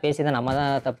நான் நேராக பேசி தான் நம்ம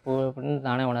தான் தப்பு அப்படின்னு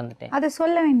நானே உணர்ந்துட்டேன். அதை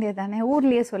சொல்ல வேண்டியது தானே,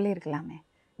 ஊர்லேயே சொல்லியிருக்கலாமே.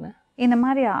 இந்த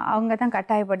மாதிரி அவங்க தான்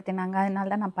கட்டாயப்படுத்தினாங்க, அதனால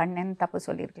தான் நான் பண்ணேன்னு தப்பு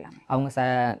சொல்லியிருக்கலாமே. அவங்க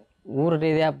ஊர்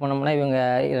ரீதியாக போனோம்னா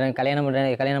இவங்க கல்யாணம்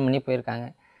பண்ணி போயிருக்காங்க.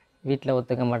 வீட்டில்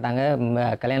ஒத்துக்க மாட்டாங்க,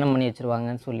 கல்யாணம் பண்ணி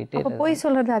வச்சுருவாங்கன்னு சொல்லிட்டு. அப்போ போய்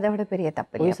சொல்கிறது அதை விட பெரிய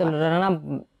தப்பு. போய் சொல்கிறேன்னா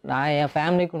நான் என்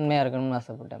ஃபேமிலிக்கு உண்மையாக இருக்கணும்னு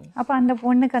ஆசைப்பட்டேன். அப்போ அந்த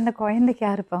பொண்ணுக்கு அந்த குழந்தைக்கு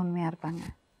யாருப்பா உண்மையாக இருப்பாங்க?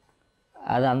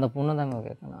 அது அந்த பொண்ணு தான்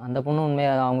கேட்கணும். அந்த பொண்ணு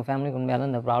உண்மையாக அவங்க ஃபேமிலிக்கு உண்மையாக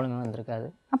தான் இந்த ப்ராப்ளமே வந்திருக்காது.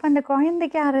 அப்போ அந்த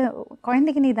குழந்தைக்கு யாரு?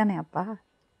 குழந்தைக்கு நீ தானே அப்பா.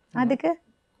 அதுக்கு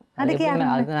யாரு?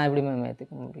 அது நான் எப்படி மேம்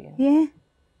ஏற்றுக்க முடியும்? ஏன்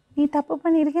நீ தப்பு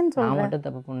பண்ணியிருக்கேன்னு நான் சொல்ற? மட்டும்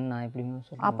தப்பு பண்ணு நான் எப்படி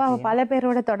சொல்றேன்? அப்பா அவ பல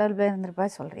பேரோட தொடர்பு இருந்திருப்பா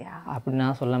சொல்றியா? அப்படி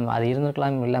நான் சொல்ல அது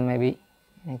இருந்திருக்கலாம், இல்லை மேபி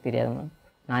எனக்கு தெரியாது மேம்.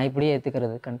 நான் இப்படியே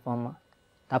ஏற்றுக்கிறது கன்ஃபார்மாக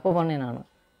தப்பு பண்ணேன் நான்.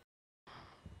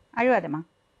 அழுவாதம்மா,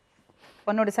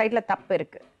 உன்னோட சைடில் தப்பு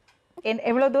இருக்கு.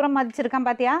 எவ்வளோ தூரம் மதிச்சிருக்கான்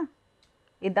பார்த்தியா?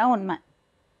 இதுதான் உண்மை.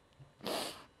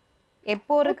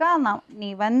 எப்போ இருக்கா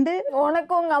நீ வந்து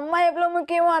உனக்கு உங்க அம்மா எவ்வளவு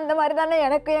முக்கியமோ அந்த மாதிரி தானே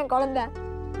எனக்கு என் குழந்தை.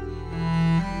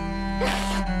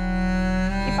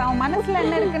 இப்ப அவன் மனசுல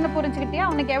என்ன இருக்குன்னு புரிஞ்சுக்கிட்டியா?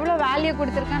 அவனுக்கு எவ்வளவு வேல்யூ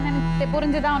கொடுத்துருக்கான்னு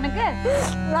புரிஞ்சுதா உனக்கு?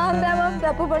 நான் தான்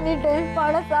தப்பு பண்ணிட்டேன்,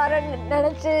 பணசார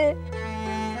நினைச்சு.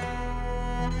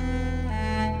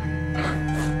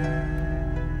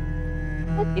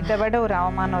 இதை விட ஒரு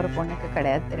அவமானம் ஒரு பொண்ணுக்கு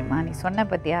கிடையாது தெரியுமா? நீ சொன்ன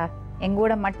பத்தியா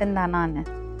எங்கூட மட்டும்தானான்னு.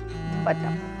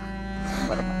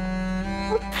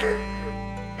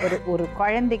 ஒரு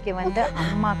குழந்தைக்கு வந்து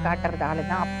அம்மா காட்டுறது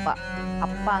ஆளுதான் அப்பா.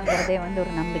 அப்பாங்கிறதே வந்து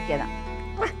ஒரு நம்பிக்கை தான்.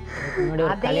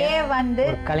 அதையே வந்து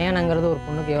கல்யாணங்கிறது ஒரு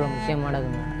பொண்ணுக்கு எவ்வளவு முக்கியமானது.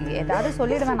 ஏதாவது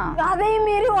சொல்லிடுவேனா? அதையும்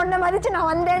மீறி உன்னை மதிச்சு நான்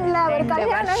வந்தேன்ல. ஒரு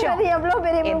கல்யாணம் எவ்வளவு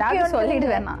பெரிய ஏதாவது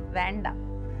சொல்லிடுவேனா? வேண்டாம்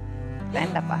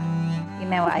வேண்டாப்பா,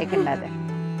 இன்னும் வாய்க்கிண்டாத.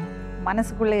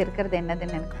 மனசுக்குள்ள இருக்கிறது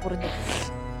என்னதுன்னு எனக்கு புரிஞ்சு.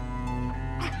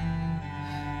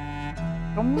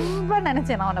 ரொம்ப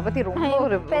நினைச்சேன் நான் உன்னை பத்தி. ரொம்ப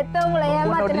ஒரு பெத்தவங்களை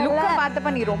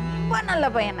பார்த்தப்ப நீ ரொம்ப நல்ல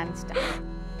பையன் நினைச்சிட்டேன்.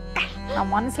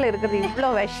 நான் மனசுல இருக்கிறது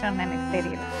இவ்வளவு விஷயம்னு எனக்கு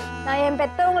தெரியல. நான் என்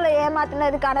பெத்தவங்களை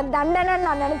ஏமாத்தினதுக்கான தண்டனை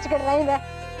நான் நினைச்சுக்கிறேன். இத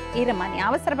இருமா, நீ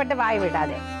அவசரப்பட்டு வாய்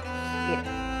விடாதே.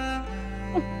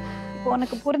 இப்போ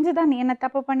உனக்கு புரிஞ்சுதா நீ என்ன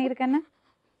தப்பு பண்ணியிருக்கேன்னு?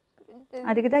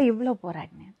 அதுக்குதான் இவ்வளவு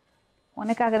போராடினேன்.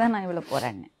 உனக்காக தான் நான் இவ்வளவு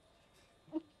போராடினேன்.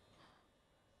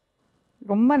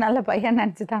 ரொம்ப நல்ல பையன்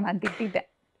நினைச்சுதான் நான் திட்டேன்.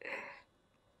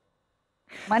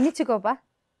 மன்னிச்சுக்கோப்பா,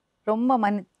 ரொம்ப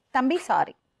தம்பி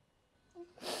சாரி.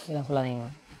 சொல்லாதீங்க.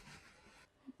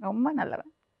 ரொம்ப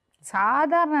நல்லவன்,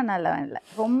 சாதாரண நல்லவன் இல்லை,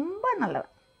 ரொம்ப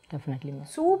நல்லவன். டெஃபினெட்லி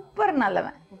சூப்பர்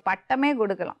நல்லவன், பட்டமே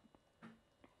கொடுக்கலாம்.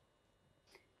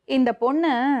 இந்த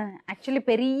பொண்ணு ஆக்சுவலி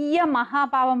பெரிய மகா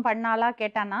பாவம் பண்ணாலா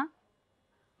கேட்டானா?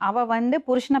 அவ வந்து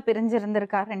புருஷனை பிரிஞ்சு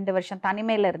இருந்திருக்கா, 2 வருஷம்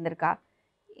தனிமையில இருந்திருக்கா.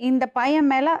 இந்த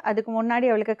பையன் மேல அதுக்கு முன்னாடி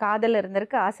அவளுக்கு காதல்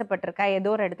இருந்திருக்கு, ஆசைப்பட்டிருக்கா.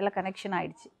 ஏதோ ஒரு இடத்துல கனெக்ஷன்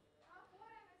ஆயிடுச்சு.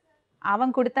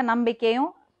 அவன் கொடுத்த நம்பிக்கையும்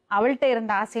அவள்கிட்ட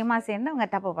இருந்த ஆசையுமா சேர்ந்து அவங்க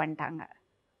தப்பு பண்ணிட்டாங்க.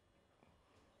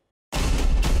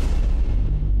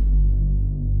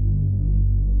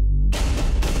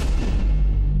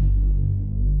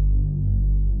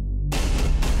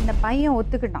 அந்த பையன்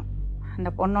ஒத்துக்கிட்டான், அந்த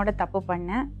பொண்ணோட தப்பு பண்ண,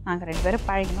 நாங்கள் 2 பேரும்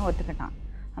பழகினோம், ஒத்துக்கிட்டான்.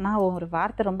 ஆனால் அவன் ஒரு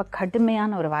வார்த்தை, ரொம்ப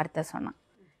கடுமையான ஒரு வார்த்தை சொன்னான்.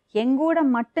 எங்கூட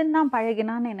மட்டும்தான்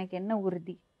பழகினான்னு எனக்கு என்ன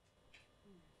உறுதி?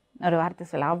 ஒரு வார்த்தை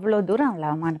சொல்ல, அவ்வளோ தூரம் அவளை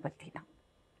அவமானப்படுத்திட்டான்.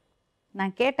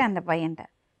 நான் கேட்டேன் அந்த பையன்ட்ட,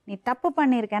 நீ தப்பு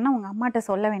பண்ணியிருக்கேன்னா உங்கள் அம்மாட்ட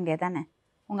சொல்ல வேண்டியதானே,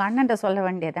 உங்கள் அண்ணன்ட்ட சொல்ல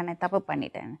வேண்டியதானே தப்பு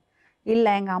பண்ணிட்டேன்னு.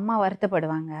 இல்லை, எங்கள் அம்மா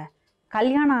வருத்தப்படுவாங்க,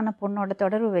 கல்யாணம் ஆன பொண்ணோட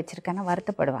தொடர்பு வச்சுருக்கேன்னா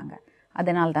வருத்தப்படுவாங்க,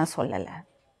 அதனால தான் சொல்லலை.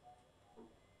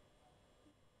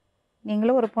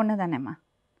 நீங்களும் ஒரு பொண்ணு தானேம்மா,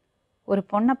 ஒரு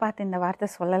பொண்ணை பார்த்து இந்த வார்த்தை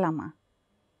சொல்லலாமா?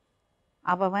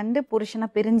 அவள் வந்து புருஷனை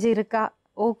பிரிஞ்சு இருக்கா,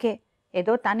 ஓகே,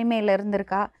 ஏதோ தனிமையில்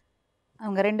இருந்திருக்கா,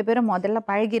 அவங்க 2 பேரும் முதல்ல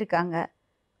பழகியிருக்காங்க,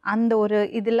 அந்த ஒரு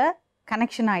இதில்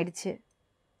கனெக்ஷன் ஆயிடுச்சு.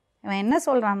 இவன் என்ன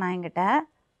சொல்கிறான்னா என்கிட்ட,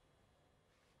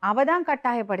 அவள் தான்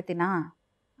கட்டாயப்படுத்தினா,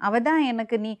 அவள் தான்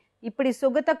எனக்கு நீ இப்படி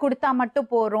சுகத்தை கொடுத்தா மட்டும்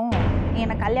போகிறோம், நீ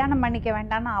என்னை கல்யாணம் பண்ணிக்க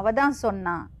வேண்டான்னு அவள் தான்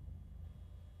சொன்னான்.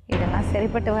 இதெல்லாம்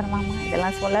சரிப்பட்டு வருமாமா?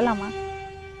 இதெல்லாம் சொல்லலாமா?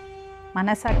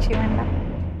 மனசாட்சி வேண்டாம்?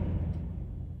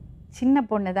 சின்ன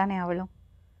பொண்ணு தானே அவளும்,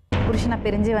 புருஷனை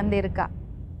பிரிஞ்சு வந்து இருக்கா,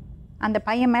 அந்த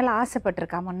பையன் மேலே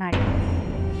ஆசைப்பட்டிருக்கா முன்னாடி,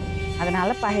 அதனால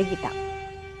பழகிட்டா.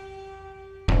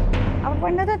 அவள்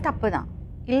பண்ணதும் தப்பு தான்,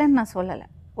 இல்லைன்னு நான் சொல்லலை,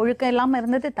 ஒழுக்கம் இல்லாமல்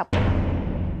இருந்தது தப்பு தான்.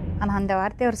 ஆனால் அந்த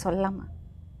வார்த்தையை அவர் சொல்லலாமா?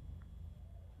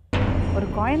 ஒரு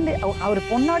குழந்தை அவர்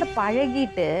பொண்ணோட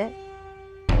பழகிட்டு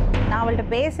நான் அவள்கிட்ட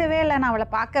பேசவே இல்லை, நான் அவளை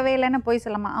பார்க்கவே இல்லைன்னு போய்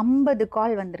சொல்லாமா? 50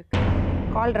 கால் வந்திருக்கு,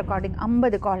 கால் ரெக்கார்டிங்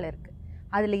 50 கால் இருக்குது.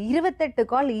 அதில் 28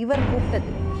 கால் இவர்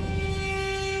கூப்பிட்டது.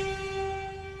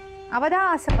 அவ தான்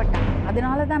ஆசைப்பட்டான்,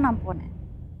 அதனால தான் நான் போனேன்.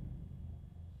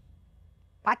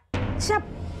 பச்சை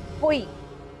பொய்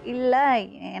இல்லை,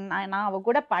 நான் அவ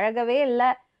கூட பழகவே இல்லை,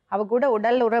 அவ கூட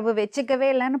உடல் உறவு வச்சுக்கவே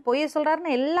இல்லைன்னு பொய்ய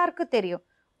சொல்றாருன்னு எல்லாருக்கும் தெரியும்.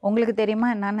 உங்களுக்கு தெரியுமா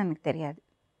என்னன்னு எனக்கு தெரியாது.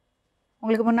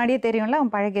 உங்களுக்கு முன்னாடியே தெரியும்ல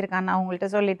அவன் பழகியிருக்கான், நான்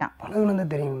உங்கள்கிட்ட சொல்லிட்டான். பழகுனது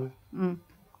தெரியும்.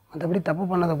 மற்றபடி தப்பு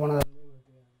போனது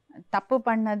தப்பு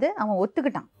பண்ணது அவன்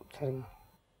ஒத்துக்கிட்டான். சரிங்க.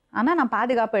 ஆனால் நான்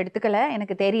பாதுகாப்பு எடுத்துக்கல,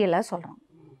 எனக்கு தெரியல சொல்கிறான்.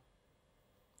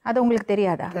 அது உங்களுக்கு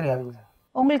தெரியாதா? தெரியாதுங்க சார்.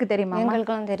 உங்களுக்கு தெரியுமா?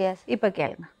 எங்களுக்கும் தெரியாது. இப்போ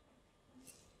கேளுங்க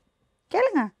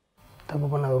கேளுங்க. தப்பு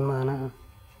பண்ணது உண்மை தானே?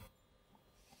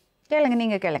 கேளுங்க,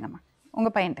 நீங்கள் கேளுங்கம்மா,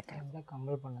 உங்கள் பையன்கிட்ட கேளுங்க.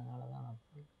 கம்பல் பண்ணதுனால தான்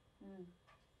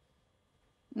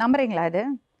நம்புறீங்களா? அது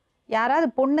யாராவது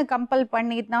பொண்ணு கம்பல்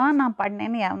பண்ணி தான் நான்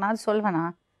பண்ணேன்னு எவனாவது சொல்வேனா?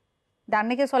 இது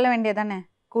அன்னைக்கே சொல்ல வேண்டியதானே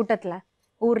கூட்டத்தில்,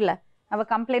 ஊரில்.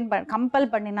 அவள்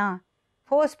கம்பல் பண்ணினா,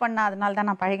 ஃபோர்ஸ் பண்ணா, அதனால தான்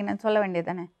நான் பழகினேன்னு சொல்ல வேண்டியது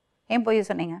தானே. ஏன் போய்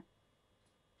சொன்னீங்க?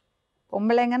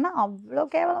 பொம்பளைங்கன்னா அவ்வளோ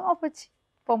கேவலமாக போச்சு,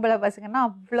 பொம்பளை பசங்கன்னா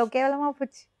அவ்வளோ கேவலமாக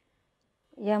போச்சு.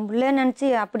 என் பிள்ளை நினச்சி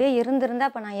அப்படியே இருந்திருந்தா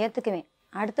இப்போ நான் ஏற்றுக்குவேன்.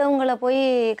 அடுத்தவங்கள போய்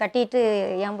கட்டிட்டு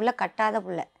என் பிள்ளை கட்டாத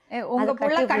பிள்ளை. உங்க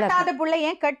புள்ள கட்டாத புள்ள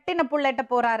ஏன் கட்டின புள்ளட்ட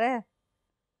போறாரு?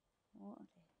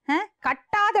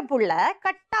 கட்டாத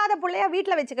புள்ளையா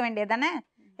வீட்டுல வச்சுக்க வேண்டியதானே,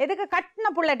 எதுக்கு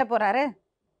கட்டின புள்ளட்ட போறாரு?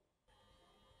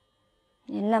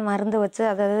 எல்லாம் மருந்து வச்சு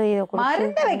அதாவது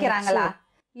மருந்து வைக்கிறாங்களா?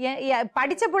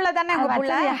 படிச்ச புள்ள தானே உங்க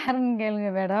புள்ள? யாருன்னு கேளுங்க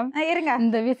மேடம். இருங்க,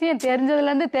 இந்த விஷயம் தெரிஞ்சதுல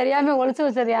இருந்து தெரியாம ஒளிச்சு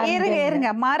வச்சது யாரு? இருங்க,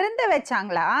 மருந்து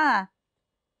வச்சாங்களா?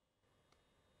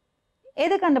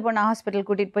 எதுக்கு அந்த பொண்ணு ஹாஸ்பிட்டல்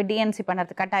கூட்டிட்டு போய் டிஎன்சி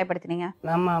பண்ணுறதுக்கு கட்டாயப்படுத்தினீங்க?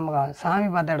 நம்ம சாமி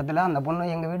பார்த்த இடத்துல அந்த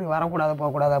பொண்ணு எங்கள் வீட்டுக்கு வரக்கூடாது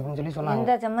போகக்கூடாது அப்படின்னு சொல்லி சொன்னாங்க.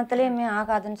 எந்த ஜென்மத்திலையுமே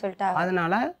ஆகாதுன்னு சொல்லிட்டாங்க.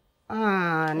 அதனால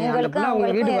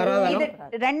உங்கள் வீட்டுக்கு வராது.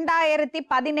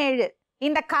 2017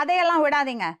 இந்த கதையெல்லாம்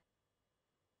விடாதீங்க.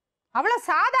 அவ்வளோ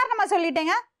சாதாரணமாக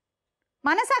சொல்லிட்டேங்க.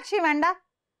 மனசாட்சி வேண்டாம்.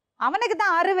 அவனுக்கு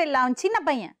தான் அறிவு இல்லை, அவன் சின்ன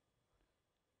பையன்.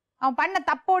 அவன் பண்ண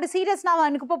தப்போடு சீரியஸ்னா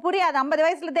அவனுக்கு இப்போ புரியாது, 50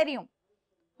 வயசுல தெரியும்.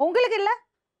 உங்களுக்கு இல்லை?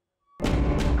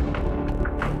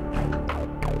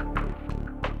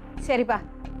 சரிப்பா,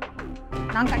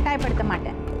 நான் கட்டாயப்படுத்த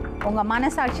மாட்டேன். உங்க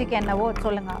மனசாட்சிக்கு என்னவோ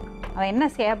சொல்லுங்க. அவன் என்ன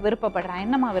செய்ய விருப்பப்படுறான்?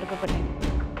 என்னம்மா விருப்பப்படுறீங்க?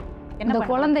 இந்த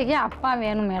குழந்தைக்கு அப்பா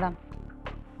வேணும் மேடம்.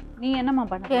 நீ என்னம்மா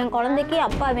பண்ண? என் குழந்தைக்கு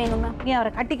அப்பா வேணுமே. நீ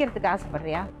அவரை கட்டிக்கிறதுக்கு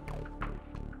ஆசைப்படுறியா?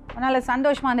 அதனால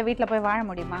சந்தோஷமா அந்த வீட்டுல போய் வாழ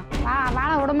முடியுமா?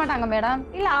 வாழ விட மாட்டாங்க மேடம்.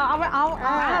 இல்ல,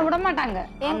 வாழ விட மாட்டாங்க.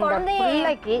 என்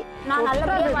குழந்தைக்கு நான்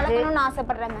நல்லபடியா வளர்க்கணும்னு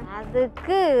ஆசைப்படுறேன்.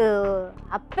 அதுக்கு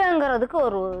அப்பங்கிறதுக்கு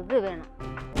ஒரு இது வேணும்,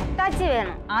 அத்தாச்சி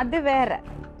வேணும். அது வேற.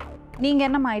 நீங்க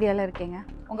என்னம்மா ஐடியால இருக்கீங்க?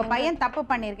 உங்க பையன் தப்பு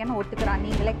பண்ணிருக்கேன்னு ஒத்துக்கிறான்,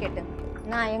 நீங்களே கேட்டுங்க.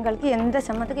 நான் எங்களுக்கு எந்த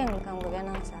சம்மத்துக்கும் எங்களுக்கு அவங்க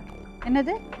வேணாம் சார்.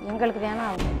 என்னது எங்களுக்கு வேணாம்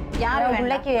அவங்க? யாரு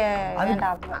பிள்ளைக்கு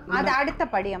வேண்டாம். அது அடுத்த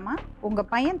படியம்மா. உங்க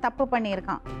பையன் தப்பு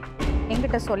பண்ணியிருக்கான்,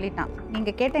 என்கிட்ட சொல்லிட்டான்.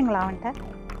 நீங்க கேட்டீங்களா? அவன்கிட்ட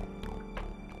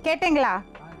கேட்டீங்களா?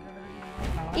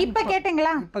 இப்ப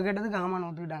கேட்டீங்களா? இப்ப கேட்டதுக்கு ஆமான்னு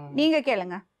ஒத்துக்கிட்டாங்க. நீங்க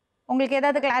கேளுங்க. உங்களுக்கு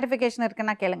ஏதாவது கிளாரிஃபிகேஷன்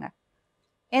இருக்குன்னா கேளுங்க.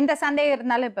 எந்த சந்தேகம்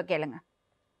இருந்தாலும் இப்ப கேளுங்க.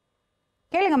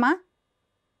 கேளுங்கம்மா,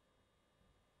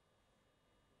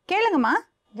 கேளுங்கம்மா.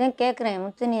 இதான் கேட்குறேன்.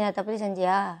 முத்து, நீ தப்பு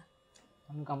செஞ்சியா?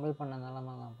 கம்பல் பண்ணதுனால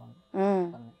நான்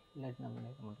பண்ணேன். இல்லாட்டி நான்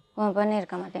பண்ணிருக்க மாட்டேன்.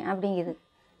 பண்ணியிருக்க மாட்டேன் அப்படிங்குது.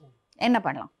 என்ன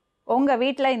பண்ணலாம்? உங்க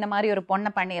வீட்டுல இந்த மாதிரி ஒரு பொண்ணை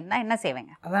பண்ணியிருந்தா என்ன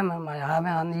செய்வீங்க? அதான் மேம்,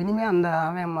 அவன் அந்த இனிமே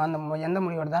அவன் அந்த எந்த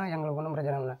முடிவு எடுத்தாலும் எங்களுக்கு ஒன்றும்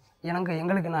பிரச்சனை இல்லை.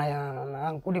 எங்களுக்கு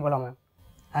நான் கூட்டி போகலாம் மேம்.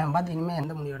 அவன் பார்த்து இனிமே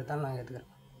எந்த முடிவு எடுத்தாலும் நான் ஏற்றுக்கிறேன்.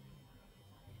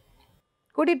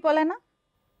 கூட்டிட்டு போலன்னா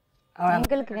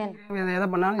எங்களுக்கு வேணும். எதை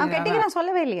பண்ணாலும் அவன் கெட்டிக்கிறேன்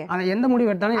சொல்லவே இல்லையே. அவன் எந்த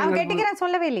முடிவு எடுத்தாலும் அவன் கெட்டிக்கிறேன்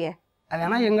சொல்லவே இல்லையே. அது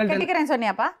ஏன்னா எங்கள்கிட்ட கெட்டிக்கிறேன்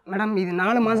சொன்னியாப்பா? மேடம், இது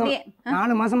 4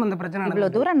 மாசம் அந்த பிரச்சனை.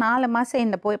 இவ்வளவு தூரம் 4 மாசம்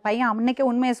இந்த பையன் அன்னைக்கே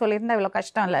உண்மையை சொல்லியிருந்தா இவ்வளவு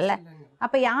கஷ்டம் இல்லைல்ல?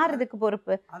 அப்ப யார் இதுக்கு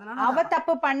பொறுப்பு? அவ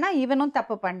தப்பு பண்ணா, இவனும்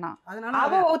தப்பு பண்ணான்.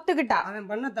 அவ ஒத்துக்கிட்டா. அவன்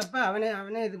பண்ண தப்ப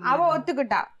அவனே இது அவ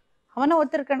ஒத்துக்கிட்டா. அவனை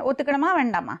ஒத்துக்கணுமா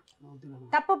வேண்டாமா?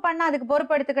 தப்பு பண்ணா அதுக்கு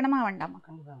பொறுப்பு எடுத்துக்கணுமா வேண்டாமா?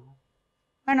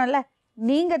 வேணும்ல.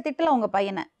 நீங்க திட்டல உங்க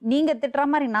பையனை, நீங்க திட்டுற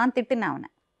மாதிரி நான் திட்டினேன் அவனை.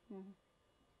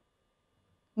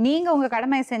 நீங்க உங்க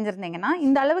கடமையை செஞ்சிருந்தீங்கன்னா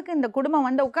இந்த அளவுக்கு இந்த குடும்பம்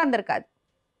வந்து உட்கார்ந்துருக்காது.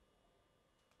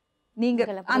 நீங்க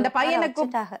அந்த பையனுக்கு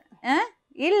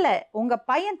இல்ல, உங்க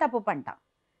பையன் தப்பு பண்ணிட்டான்.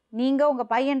 நீங்க உங்க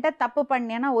பையன்கிட்ட தப்பு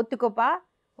பண்ணேன்னா ஒத்துக்கோப்பா,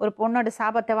 ஒரு பொண்ணோட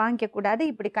சாபத்தை வாங்கிக்க கூடாது,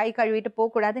 இப்படி கை கழுவிட்டு போக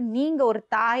கூடாது. நீங்க ஒரு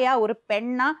தாயா, ஒரு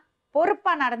பெண்ணா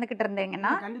பொறுப்பா நடந்துகிட்டு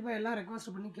இருந்தீங்கன்னா கண்டிப்பா எல்லாம்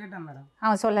ரெக்வெஸ்ட் பண்ணி கேட்டான் மேடம்.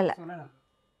 அவன் சொல்லல.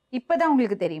 இப்பதான்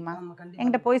உங்களுக்கு தெரியுமா?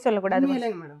 என்கிட்ட போய் சொல்லக்கூடாது.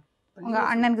 உங்க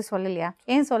அண்ணனுக்கு சொல்லலையா?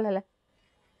 ஏன் சொல்லல?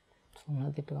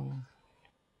 திட்டுவாங்க.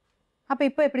 அப்ப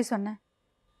இப்ப எப்படி சொன்ன?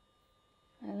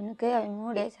 அவனுக்கு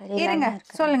இருங்க,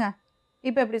 சொல்லுங்க.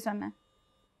 இப்ப எப்படி சொன்ன?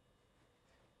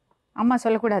 அம்மா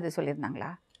சொல்லக்கூடாது சொல்லியிருந்தாங்களா?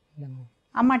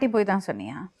 அம்மாட்டி போய் தான்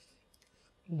சொன்னியா?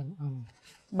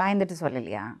 பயந்துட்டு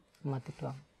சொல்லலையா? அம்மா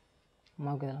திட்டுவாங்க.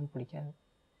 அம்மாவுக்கு இதெல்லாம் பிடிக்காது.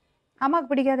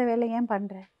 அம்மாவுக்கு பிடிக்காத வேலை ஏன்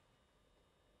பண்ற?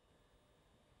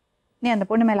 நீ அந்த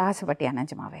பொண்ணு மேல ஆசைப்பட்டியா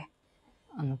நிஜமாவே?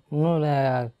 அந்த பொண்ணுல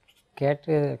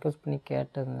கேட்டு ரெக்வஸ்ட் பண்ணி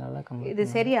கேட்டதுனால இது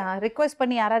சரியா? ரிக்வெஸ்ட்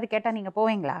பண்ணி யாராவது கேட்டா நீங்க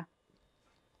போவீங்களா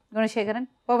குணசேகரன்?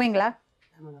 போவீங்களா?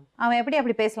 அவன் எப்படி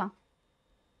அப்படி பேசலாம்?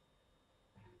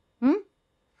 ம்,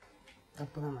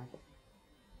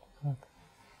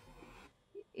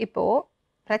 இப்போ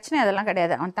பிரச்சனை அதெல்லாம்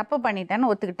கிடையாது. அவன் தப்பு பண்ணிட்டான்னு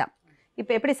ஒத்துக்கிட்டான்.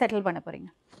 இப்போ எப்படி செட்டில் பண்ண போறீங்க?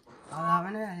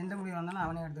 அவனே எந்த முடிவு வந்தாலும்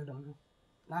அவனே எடுத்துக்கிட்டோம்.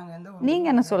 நாங்கள் எந்த நீங்க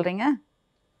என்ன சொல்றீங்க?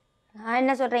 நான்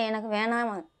என்ன சொல்றேன், எனக்கு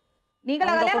வேணாம்.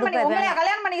 நீங்களா கல்யாணம் பண்ணி உங்களையா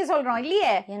கல்யாணம் பண்ணிக்க சொல்றோம்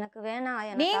இல்லையே? எனக்கு வேணாம்.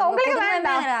 நீங்க உங்களுக்கு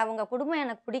வேண்டாம். அவங்க குடும்பம்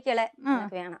எனக்கு பிடிக்கல.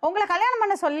 எனக்கு வேணாம். உங்களை கல்யாணம்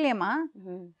பண்ண சொல்லலையேம்மா?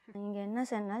 நீங்க என்ன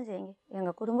சொன்னாலும் செய்யுங்க.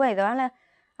 எங்க குடும்பம் இதனால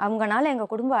அவங்கனால எங்க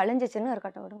குடும்பம் அழிஞ்சிச்சுன்னு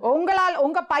இருக்கட்டும் விடுங்க. உங்களால்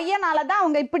உங்க பையனாலதான்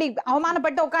அவங்க இப்படி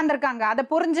அவமானப்பட்டு உட்காந்துருக்காங்க. அதை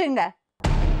புரிஞ்சுங்க.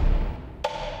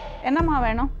 என்னம்மா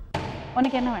வேணும்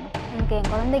உனக்கு? என்ன வேணும்? எனக்கு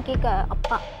என் குழந்தைக்கு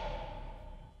அப்பா.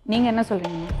 நீங்க என்ன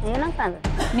சொல்றீங்க? எனக்கு அது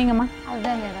நீங்கம்மா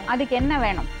அதுதான் மேடம். அதுக்கு என்ன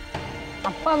வேணும்?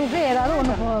 அப்பாவுக்கு ஏதாவது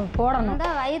ஒண்ணு போடணும். அந்த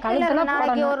வயித்துல கழுத்துல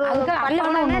நாளைக்கு ஒரு அதுக்கு பள்ளி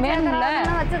அப்பான்னு ஒண்ணு வேணும்ல.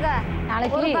 வச்சுக்க,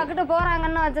 நாளைக்கு ஒரு பக்கெட்டு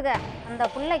போறாங்கன்னு வச்சுக்க, அந்த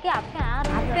பிள்ளைக்கு அப்ப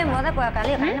யாரும் அப்பே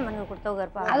கல்யாணம் பண்ணி கொடுத்தவங்க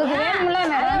இருப்பாங்க. அதுக்கு வேணும்ல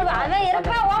மேடம். அவன்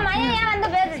இருப்பா. ஓ மையன் ஏன் வந்து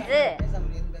பேசுச்சு?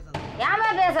 ஏமா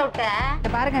பேச விட்ட? இத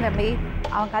பாருங்க தம்பி,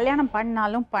 அவன் கல்யாணம்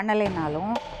பண்ணாலும்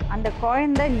பண்ணலைனாலும் அந்த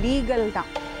குழந்தை லீகல் தான்.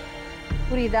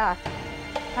 புரியுதா?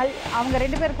 அவங்க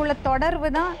 2 பேருக்குள்ள தொடர்பு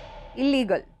தான்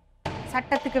இல்லீகல்,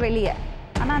 சட்டத்துக்கு வெளியே.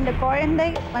 ஆனால் அந்த குழந்தை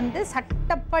வந்து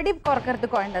சட்டப்படி பிறக்கிறது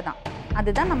குழந்தை தான்.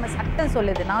 அதுதான் நம்ம சட்டம்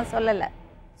சொல்லுது, நான் சொல்லலை.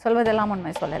 சொல்வதெல்லாம்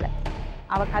உண்மை சொல்லலை.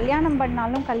 அவள் கல்யாணம்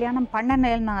பண்ணாலும் கல்யாணம்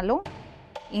பண்ணலைனாலும்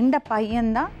இந்த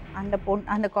பையன்தான்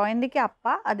அந்த குழந்தைக்கு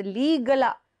அப்பா. அது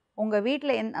லீகலாக உங்கள்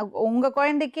வீட்டில் உங்கள்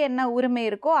குழந்தைக்கு என்ன உரிமை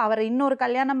இருக்கோ, அவரை இன்னொரு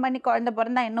கல்யாணம் பண்ணி குழந்தை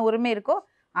பிறந்தா என்ன உரிமை இருக்கோ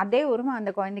அதே உரிமை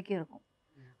அந்த குழந்தைக்கு இருக்கும்.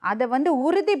 அதை வந்து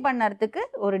உறுதி பண்ணுறதுக்கு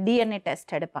ஒரு டிஎன்ஏ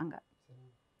டெஸ்ட் எடுப்பாங்க.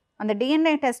 அந்த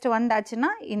டிஎன்ஏ டெஸ்ட் வந்தாச்சுன்னா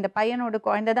இந்த பையனோட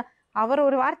குழந்தை தான். அவர்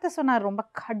ஒரு வார்த்தை சொன்னார், ரொம்ப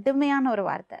கடுமையான ஒரு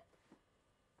வார்த்தை.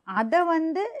 அதை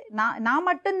வந்து நான்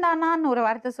மட்டும்தானான்னு ஒரு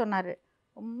வார்த்தை சொன்னார்,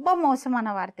 ரொம்ப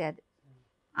மோசமான வார்த்தை அது.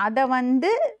 அதை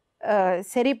வந்து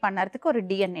சரி பண்ணுறதுக்கு ஒரு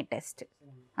டிஎன்ஏ டெஸ்ட்டு.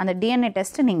 அந்த டிஎன்ஏ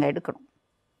டெஸ்ட்டு நீங்கள் எடுக்கணும்.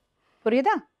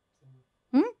 புரியுதா?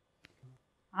 ம்,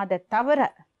 அதை தவிர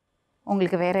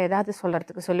உங்களுக்கு வேறு ஏதாவது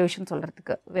சொல்கிறதுக்கு, சொல்யூஷன்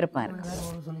சொல்கிறதுக்கு விருப்பம் இருக்கு? வேறு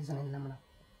ஒரு சொல்யூஷன் இல்லை மேடம்.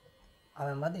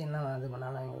 அவன் பார்த்து என்ன இது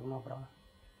பண்ணாலும் எங்களுக்கு அப்புறம்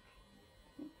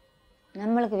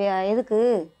நம்மளுக்கு எதுக்கு?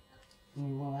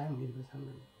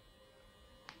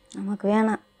 நமக்கு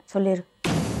வேணாம் சொல்லிடு.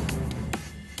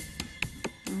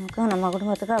 நமக்கும் நம்ம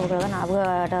குடும்பத்துக்கு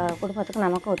அவங்க குடும்பத்துக்கு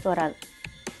நமக்கும் ஒத்து வராது.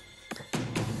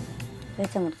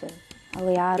 பேச்ச முடிச்சது.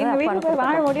 அவங்க யாரும்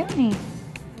வாழ முடியும். நீ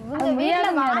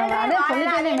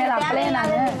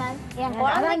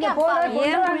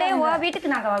வீட்டுக்கு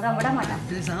நாங்க விட மாட்டோம்.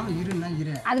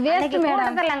 அது வேஸ்ட்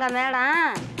மேடம்.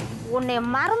 மேடம் உன்னை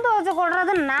மருந்து வச்சு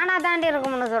கொடுறது நானா தாண்டி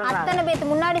இருக்கும்னு சொல்றேன். அத்தனை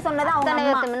பேத்து முன்னாடி சொன்னது அத்தனை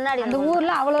பேத்து முன்னாடி. அந்த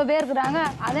ஊர்ல அவ்வளவு பேர் இருக்கிறாங்க,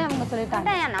 அதே அவங்க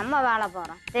சொல்லிட்டாங்க. நம்ம வாழ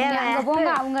போறோம். அங்க போங்க,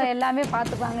 அவங்க எல்லாமே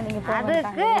பாத்துப்பாங்க. நீங்க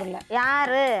அதுக்கு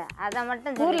யாரு அதை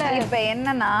மட்டும் ஊர்ல இப்ப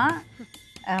என்னன்னா,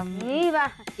 நீ வா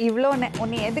இவ்வளோ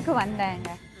உன்னை எதுக்கு வந்தாங்க?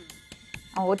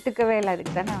 அவன் ஒத்துக்கவே இல்லை,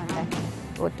 அதுக்கு தானே வந்தேன்.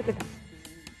 ஒத்துக்கிட்டான்.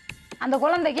 அந்த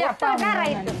குழந்தைக்கு அப்பா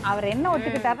அவர் என்ன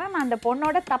ஒத்துக்கிட்டாருன்னா, நான் அந்த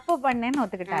பொண்ணோட தப்பு பண்ணேன்னு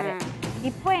ஒத்துக்கிட்டாரு.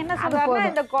 இப்போ என்ன சொல்றாருன்னா,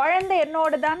 இந்த குழந்தை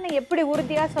என்னோடதான்னு எப்படி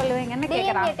உறுதியா சொல்லுவீங்கன்னு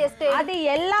கேக்குறாங்க. அது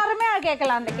எல்லாருமே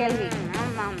கேட்கலாம் அந்த கேள்வி.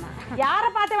 யார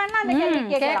பார்த்து வேணா அந்த கேள்வி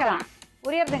கேட்கலாம்.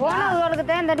 போனவங்களுக்கு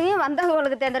தேர்ந்தெடுக்கும்,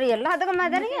 வந்தவங்களுக்கு தேர்ந்தெடுக்கும், எல்லாத்துக்குமே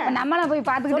தெரியும். நம்மள போய்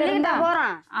பார்த்துக்கிட்டு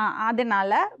போறோம்.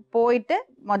 அதனால போயிட்டு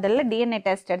முதல்ல டிஎன்ஏ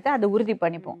டெஸ்ட் எடுத்து அதை உறுதி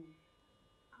பண்ணிப்போம்.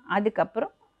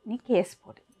 அதுக்கப்புறம் நீ கேஸ்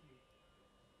போடு.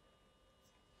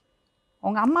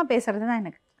 உங்க அம்மா பேசுறது தான்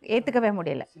எனக்கு ஏத்துக்கவே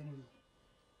முடியல,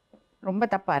 ரொம்ப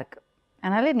தப்பா இருக்கு.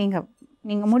 அதனால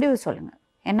நீங்க முடிவு சொல்லுங்க,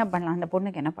 என்ன பண்ணலாம், அந்த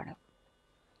பொண்ணுக்கு என்ன பண்ணலாம்?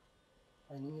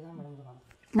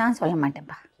 நான் சொல்ல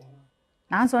மாட்டேன்ப்பா.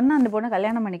 நான் சொன்ன அந்த பொண்ணை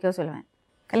கல்யாணம் பண்ணிக்க சொல்லுவேன்.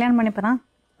 கல்யாணம் பண்ணிப்பனா?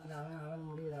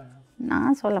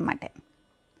 நான் சொல்ல மாட்டேன்.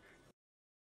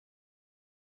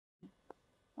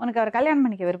 உனக்கு அவர் கல்யாணம்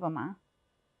பண்ணிக்க விருப்பமா?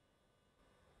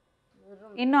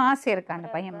 இன்னும் ஆசை இருக்கா அந்த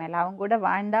பையன் மேல? அவங்க கூட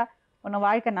வாழ்ந்தா உன்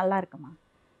வாழ்க்கை நல்லா இருக்குமா?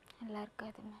 நல்லா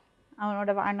இருக்காது.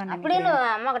 அவனோட வாழணும்னு அப்படின்னு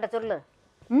அம்மா கிட்ட சொல்லு.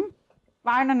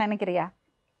 வாழணும்னு நினைக்கிறியா?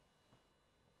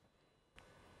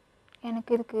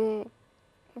 எனக்கு இதுக்கு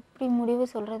எப்படி முடிவு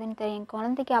சொல்றதுன்னு தெரியும்.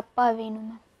 குழந்தைக்கு அப்பா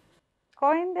வேணும்.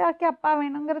 குழந்தைக்கு அப்பா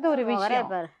வேணுங்கிறது ஒரு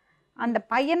விஷயம். அந்த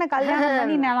பையனை கல்யாணம்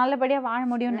பண்ணி நல்லபடியா வாழ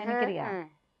முடியும்னு நினைக்கிறியா?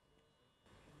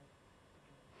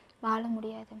 வாழ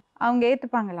முடியாது. அவங்க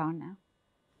ஏத்துப்பாங்களா?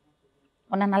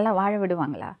 உன்னை நல்லா வாழ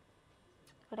விடுவாங்களா?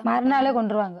 மறுநாளே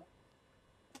கொண்டுருவாங்க.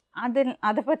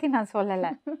 அதை பத்தி நான் சொல்லல.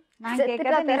 நான்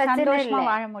செத்துட்டா கேட்கறது நீ பிரச்சனை சந்தோஷமா இல்லை.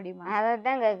 வாழ முடியுமா?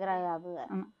 அதான் கேக்குறாங்க அவங்க.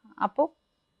 அப்போ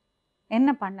என்ன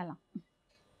பண்ணலாம்?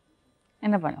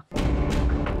 என்ன பண்ணலாம்?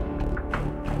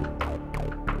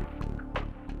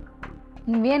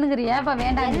 நீ வேணுங்கிறியா இப்ப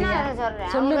வேண்டாங்கிறியா?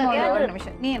 சொல்றேன் சொல்லுங்க ஒரு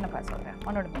நிமிஷம். நீ என்னப்பா சொல்ற?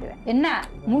 உன்னோட முடிவு என்ன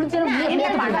முடிச்சிடும் என்ன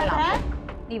பண்ணலாம்?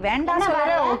 நீ வேண்டாம்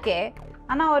சொல்ற ஓகே.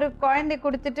 ஆனா ஒரு குழந்தை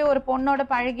கொடுத்துட்டு ஒரு பொண்ணோட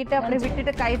பழகிட்டு அப்புறம்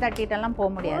விட்டுட்டு கை தட்டிட்டு எல்லாம் போக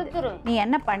முடியாது. நீ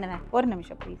என்ன பண்ணுவ? ஒரு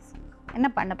நிமிஷம் ப்ளீஸ். என்ன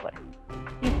பண்ண போற?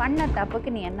 நீ பண்ண தப்புக்கு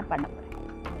நீ என்ன பண்ண போற?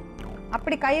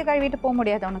 அப்படி கையை கழுவிட்டு போக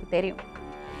முடியாது, உனக்கு தெரியும்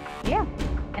இல்லையா?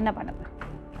 என்ன பண்ண போற?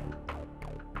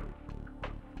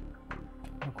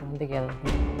 குழந்தைக்கு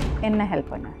என்ன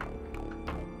ஹெல்ப் பண்ண?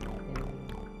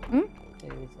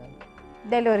 சார்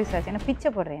டெலிவரி சார்ஜ் என்ன பிச்சை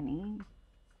போடுறியா நீ?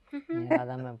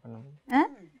 அதான் மேம் பண்ண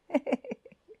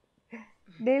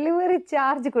டெலிவரி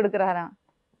சார்ஜ் கொடுக்குறாராம்.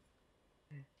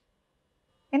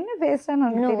 என்ன பேசுறான்னு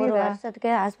உனக்கு இன்னும் ஒரு தெரியுதா?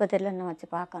 வருஷத்துக்கே ஆஸ்பத்திரியில் இன்னும் வச்சு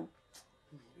பார்க்கணும்.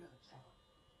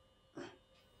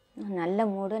 நல்ல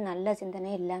மூடு நல்ல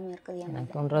சிந்தனை இல்லாமல் இருக்குது எனக்கு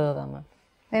எனக்கு. தோன்றது தான் மேம்.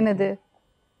 என்னது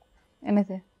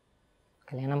என்னது?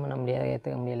 கல்யாணம் பண்ண முடியாது,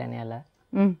 ஏற்றுக்க முடியல என்னால்.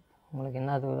 ம் உங்களுக்கு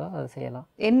என்ன அதுவோ அதை செய்யலாம்.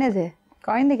 என்னது?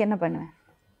 குழந்தைக்கு என்ன பண்ணுவேன்?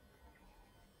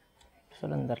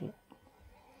 சொல்லுங்க தெரில.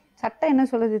 சட்டம் என்ன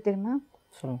சொல்லுது தெரியுமா?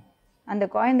 சொல்லுங்க. அந்த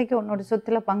குழந்தைக்கு உன்னோட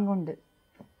சொத்துல பங்கு உண்டு.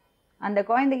 அந்த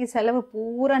குழந்தைக்கு செலவு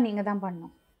பூரா நீங்க தான்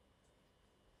பண்ணணும்.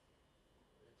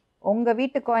 உங்க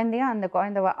வீட்டு குழந்தையா அந்த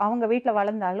குழந்தை அவங்க வீட்டில்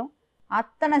வளர்ந்தாலும்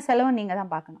அத்தனை செலவும் நீங்க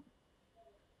தான் பார்க்கணும்.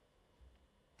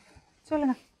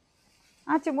 சொல்லுங்க.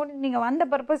 ஆச்சு நீங்க வந்த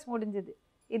பர்பஸ் முடிஞ்சது.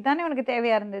 இதுதானே உனக்கு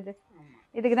தேவையா இருந்தது?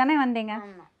 இதுக்கு தானே வந்தீங்க?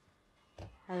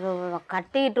 அது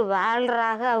கட்டிக்கிட்டு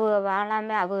வாழ்றாக அவங்க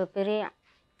வாழாம அவங்க பெரிய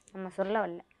நம்ம சொல்ல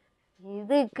வரல.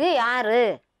 இதுக்கு யாரு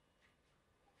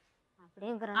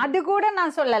அப்படிங்கிற அது கூட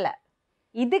நான் சொல்லல.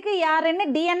 இதுக்கு யாருன்னு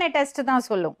டிஎன்ஏ டெஸ்ட் தான்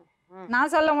சொல்லும்.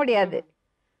 நான் சொல்ல முடியாது.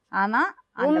 ஆனா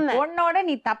அந்த பொண்ணோட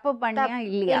நீ தப்பு பண்ணியா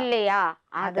இல்லையா இல்லையா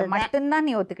அது மட்டும்தான்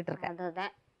நீ ஒத்துக்கிட்டு இருக்க.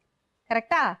 அதுதான்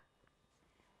கரெக்டா?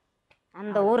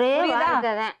 அந்த ஒரே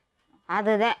வார்த்தை தான்.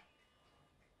 அதுதான்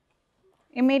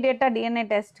இம்மீடியட்டா டிஎன்ஏ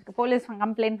டெஸ்ட்டுக்கு போலீஸ்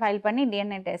கம்ப்ளைண்ட் ஃபைல் பண்ணி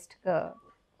டிஎன்ஏ டெஸ்ட்டுக்கு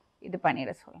இது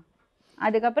பண்ணிட சொல்லலாம்.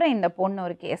 அதுக்கப்புறம் இந்த பொண்ணு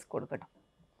ஒரு கேஸ் கொடுக்கட்டும்.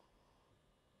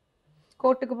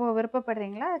 கோர்ட்டுக்கு போக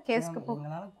விருப்பப்படுறீங்களா? கேஸ்க்கு போ.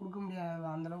 எங்களால் கொடுக்க முடியாது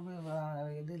அந்த அளவுக்கு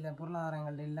இது இல்லை, பொருளாதாரம்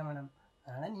எங்கள்கிட்ட இல்லை மேடம்.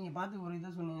 அதனால் நீங்கள் பார்த்து ஒரு இதை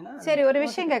சொன்னீங்கன்னா. சரி ஒரு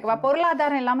விஷயம் கேட்கவா?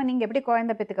 பொருளாதாரம் இல்லாமல் நீங்கள் எப்படி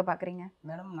குழந்தை பெற்றுக்க பார்க்குறீங்க?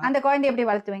 மேடம் அந்த குழந்தைய எப்படி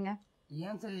வளர்த்துவீங்க?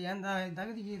 ஏன் சார் என்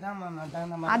தகுதிக்கு தான் மேம்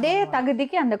தகுந்த மாதிரி. அதே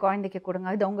தகுதிக்கு அந்த குழந்தைக்கு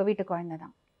கொடுங்க. அது உங்கள் வீட்டு குழந்தை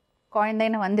தான்.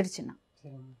 குழந்தைன்னு வந்துடுச்சுன்னா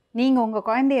நீங்கள் உங்கள்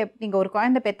குழந்தைய நீங்கள் ஒரு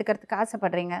குழந்தை பெற்றுக்கிறதுக்கு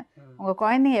ஆசைப்படுறீங்க. உங்கள்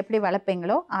குழந்தைய எப்படி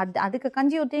வளர்ப்பீங்களோ அதுக்கு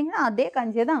கஞ்சி ஊற்றுறீங்கன்னா அதே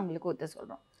கஞ்சியை தான் அவங்களுக்கு ஊற்ற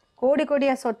சொல்கிறோம். கோடி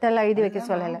கோடியா சொத்தெல்லாம் எழுதி வைக்க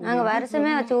சொல்லலை. நாங்கள்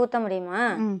வருஷமே வச்சு ஊற்ற முடியுமா?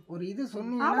 ஒரு இது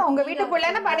சொன்னீங்க. ஆமாம் உங்கள்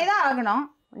வீட்டுக்குள்ளேன்னு பண்ணி தான் ஆகணும்.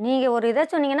 நீங்கள் ஒரு இதை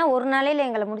சொன்னீங்கன்னா ஒரு நாளையில்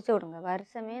எங்களை முடிச்சு விடுங்க.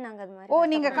 வருஷமே நாங்கள் அது மாதிரி. ஓ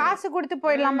நீங்கள் காசு கொடுத்து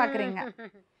போயிடலாம் பார்க்குறீங்க.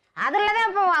 அதுலதான்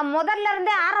இப்ப முதல்ல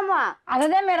இருந்தே ஆரம்பம்.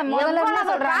 அதுதான் மேடம் முதல்ல இருந்து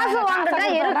சொல்றாங்க. காசு வாங்குறதா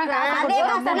இருக்கு. அதே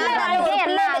காசு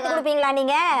எல்லாம் கொடுப்பீங்களா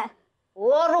நீங்க?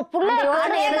 ஒரு புள்ள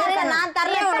நான்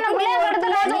தரல.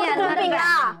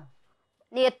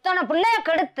 நீ எத்தனை பிள்ளைய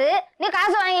கெடுத்து நீ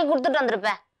காசு வாங்கி கொடுத்துட்டு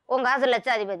வந்திருப்ப. உன் காசு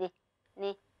லட்சாதிபதி. நீ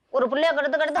ஒரு பிள்ளைய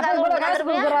கெடுத்து காசு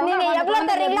கொடுத்துருப்பீங்க. நீங்க எவ்வளவு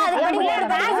தர்றீங்களோ அதுக்கு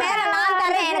நான்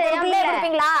தரேன். எனக்கு ஒரு பிள்ளைய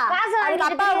கொடுப்பீங்களா? காசு வாங்கி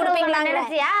அப்பா கொடுப்பீங்களா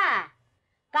நினைச்சியா?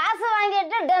 காசு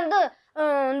வாங்கிட்டு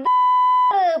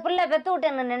பிள்ளை பெத்து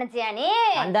விட்டேன்னு நினைச்சியா நீ?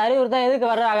 அந்த அறிவு தான் எதுக்கு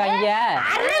வர்றாங்க இங்க?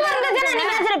 அறிவு இருந்துச்சுன்னா நீ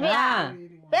பேசுறப்பியா?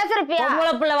 பேசுறப்பியா?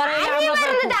 பொம்பளை பிள்ளை வர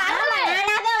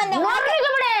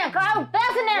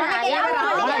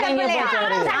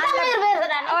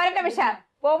ஒரு நிமிஷம்.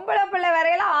 பொம்பளை பிள்ளை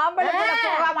வரையலாம் ஆம்பளை பிள்ளை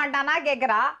போக மாட்டானா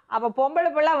கேக்குறா. அப்ப பொம்பளை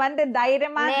பிள்ளை வந்து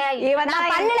தைரியமா இவன்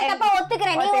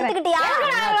ஒத்துக்கிறேன். நீ ஒத்துக்கிட்டியா?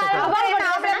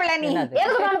 ஆம்பளை பிள்ளை நீ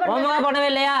பண்ணவே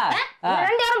இல்லையா?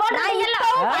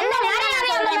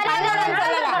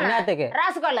 என்னத்துக்கு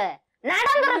ராசுகோல்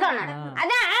நடந்துருக்கணும்.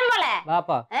 அதான் ஆம்பளை.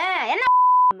 பாப்பா என்ன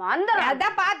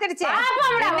அதான் பாத்துடுச்சு.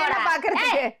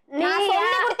 பாக்குறதுக்கு நீ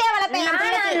சொல்லி கொடுத்தே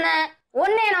வளர்ப்பேன்.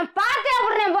 உன்னை நான் பார்த்தே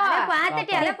விடுறேன். போ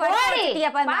பாத்துட்டியா?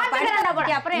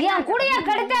 என் குடிய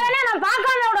கெடுத்தவனே நான்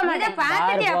பார்க்காம விட மாட்டேன்.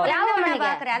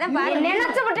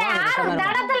 நினைச்சு விட்டேன். யாரும்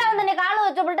தடத்துல வந்து நீ கால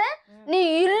வச்சு விட்டு நீ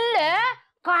இல்ல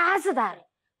காசுதாரு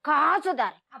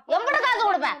காசுதாரு எம்பிட்டு காசு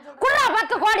கொடுப்பேன்? குடுறா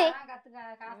 10 கோடி.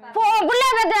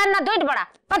 பிள்ளைய பத்தி என்ன தூக்கிட்டு போடா.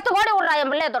 10 கோடி விடுறா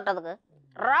என் பிள்ளைய தொட்டதுக்கு.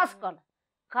 ராஸ்கோல்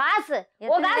காசு.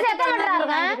 உன் காசு எத்தனை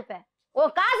மட்டும் இருக்கு?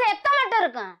 உன் காசு எத்தனை மட்டும்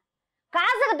இருக்கு?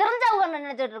 காசுக்கு தெரிஞ்சவங்க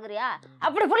நினைச்சிட்டு இருக்கிறியா?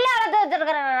 அப்படி புள்ள வளர்த்து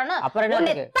வச்சிருக்கிறேன் நானு.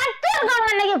 தட்டு இருக்காங்க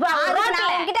இன்னைக்கு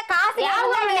காசு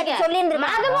சொல்லிட்டு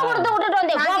அதுவும் கொடுத்து விட்டுட்டு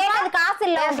வந்தேன். காசு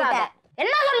இல்ல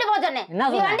என்ன சொல்லி போச்சு? சொன்னேன். என்ன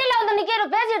நீ சொன்ன? வண்டியில வந்து நிக்கிற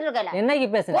பேசிட்டு இருக்கல. என்னைக்கு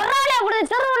பேசுற? ஒரு ஆளே அப்படி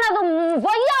திருவுனது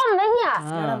பொய்யா மெய்யா?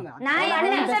 நான்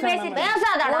என்ன நிமிஷம் பேசிட்டு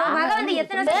பேசாதடா. மக வந்து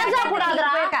எத்தனை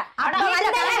பேசக்கூடாதுடா. அட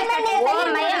வரக்கூடாதுன்னு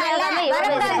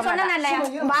சொன்னேன் இல்லையா?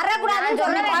 வரக்கூடாதுன்னு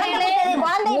சொன்ன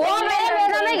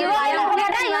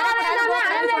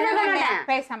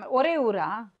பேசாம ஒரே ஊரா?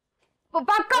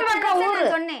 பக்கம் பக்கம் ஊரு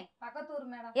சொன்னேன். பக்கத்து ஊர்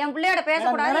மேடம். என் பிள்ளையோட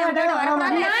பேசக்கூடாது, என் பிள்ளையோட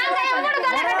வரக்கூடாது.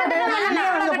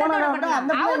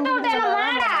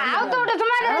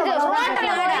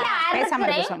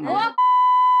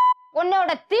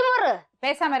 உன்னோட திமிரு.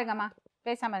 பேசாம இருங்கம்மா,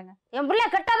 பேசாம இருங்க. என் பிள்ளை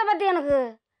கெட்டதை பத்தி எனக்கு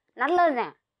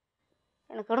நல்லதுதான்,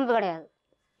 எனக்கு உடம்பு கிடையாது.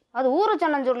 அது ஊரு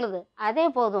சொன்ன சொல்லுது, அதே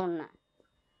போதும். ஒன்று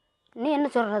நீ என்ன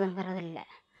சொல்றதுங்கிறது இல்லை.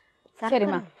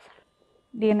 சரிம்மா,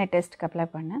 டிஎன்ஏ டெஸ்ட்டுக்கு அப்ளை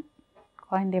பண்ண,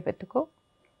 குழந்தைய பெற்றுக்கோ.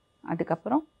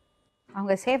 அதுக்கப்புறம்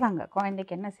அவங்க செய்வாங்க,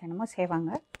 குழந்தைக்கு என்ன செய்யணுமோ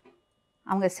செய்வாங்க.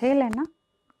 அவங்க செய்யலைன்னா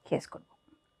கேஸ் கொடுப்போம்.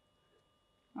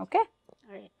 ஓகே,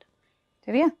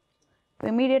 சரியா? இப்போ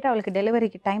இமீடியட்டாக அவளுக்கு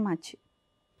டெலிவரிக்கு டைம் ஆச்சு.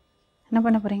 என்ன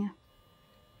பண்ண போகிறீங்க?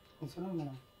 சொல்லுங்க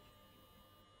மேடம்.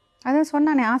 அதான்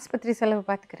சொன்னானே, ஆஸ்பத்திரி செலவு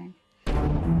பார்த்துக்கிறேன்.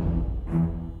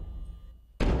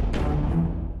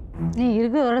 நீ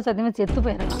இருக்கிறதோட சத்தியமா செத்து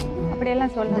போயிடலாம். அப்படியெல்லாம்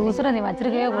இந்த சொல்லுங்க. உசுரை நீ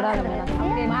வச்சிருக்கவே கூடாது மேடம்.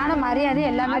 மான மரியாதை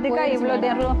எல்லாமே அதுக்கா இவ்வளோ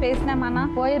நேரம் பேசினேமாண்ணா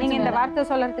போயிருச்சு நீங்கள் இந்த மேடம். வார்த்தை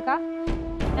சொல்லறதுக்கா?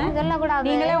 சொல்லக்கூடாது,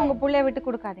 நீங்களே உங்க புள்ளைய விட்டு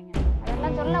கொடுக்காதீங்க.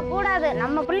 அதெல்லாம் சொல்லக்கூடாது.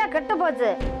 நம்ம பிள்ளை கெட்டு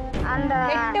போச்சு. அந்த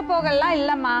கெட்டு போகலாம்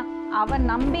இல்லம்மா, அவன்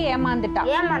நம்பி ஏமாந்துட்டான்.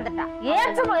 ஏமாந்துட்டான்,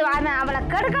 ஏற்று போய் அவளை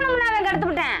கெடுக்கணும்னு அவன் கெடுத்து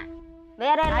விட்டேன்.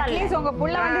 வேற எல்லாம் இல்ல. அட்லீஸ்ட் உங்க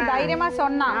புள்ள வந்து தைரியமா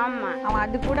சொன்னான். ஆமா, அவன்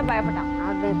அது கூட பயப்பட்டான்.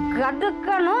 அது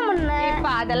கெடுக்கணும். இப்ப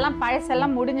அதெல்லாம்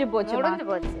பழசெல்லாம் முடிஞ்சு போச்சு. முடிஞ்சு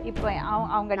போச்சு. இப்ப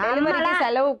அவங்க டெலிவரிக்கு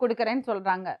செலவு கொடுக்கறேன்னு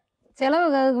சொல்றாங்க. செலவு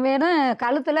வேணும்,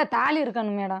 கழுத்துல தாலி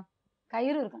இருக்கணும் மேடம்,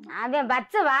 கயிறு இருக்கணும். அவன்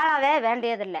வச்சு வாழவே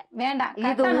வேண்டியதில்லை. வேண்டாம்,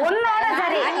 இது ஒன்னோட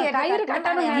சரி, கயிறு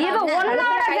கட்டணும். இது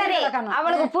ஒன்னோட சரி.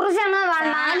 அவளுக்கு புருஷனும்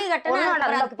தாலி வேணாம், கட்டணும், உன்னோட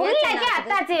அதுக்கு பிள்ளைக்கு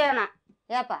அத்தாச்சி வேணும்.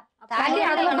 ஏப்பா தாலி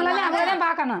அதுக்குள்ளதான் அவங்கதான்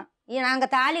பார்க்கணும். நாங்க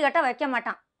தாலி கட்ட வைக்க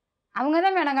மாட்டோம்.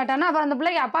 அவங்கதான் மேடம் கட்டணும். அப்புறம் அந்த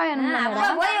பிள்ளைக்கு அப்பா வேணும் அப்பா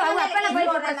போய் அவங்க அப்பா போய்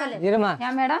சொல்றேன் சொல்லு. இருமா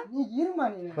ஏன் மேடம்? நீ இருமா,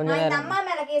 நீ கொஞ்ச நேரம். அம்மா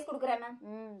மேல கேஸ் குடுக்குறேன் மேம்.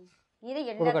 இது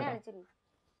எல்லாமே கொடுக்கட்டும். அடிச்சிரு.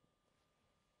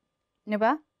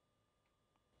 என்னப்பா?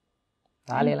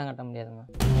 தாலியெல்லாம் கட்ட முடியாதுமா.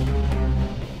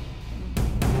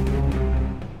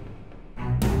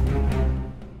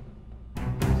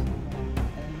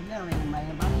 இல்லை, அவன்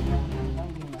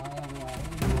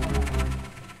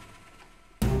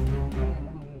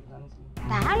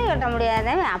தாலி கட்ட முடியாத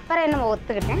அப்புறம் என்ன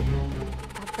ஒத்துக்கிட்டேன்.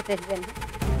 தப்பு செஞ்சேன்.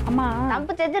 அம்மா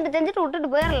தப்பு செஞ்சுட்டு விட்டுட்டு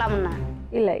போயிடலாம்னா.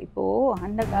 இல்ல, இப்போ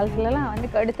அந்த காலத்துலலாம் வந்து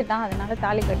கெடுத்துட்டான், அதனால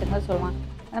தாலி கட்டுங்க சொல்லுவான்.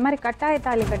 அந்த மாதிரி கட்டாய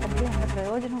தாலி கட்டுறது எந்த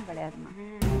பிரயோஜனமும் கிடையாதுமா.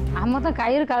 மொத்தம்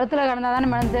கயிறு கழுத்துல கிடந்தா தானே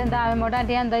மேடம் சேர்ந்து அவன்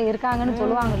மொட்டாட்டியா இந்த இருக்காங்கன்னு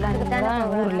சொல்லுவாங்கல்ல அந்த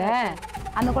ஊர்ல.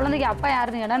 அந்த குழந்தைக்கு அப்பா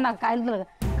யாருன்னு கேட்டா, நான்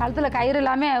கழுத்துல கயிறு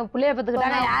இல்லாம புள்ளைய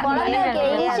பத்துக்கிட்டாங்க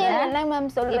என்ன மேம்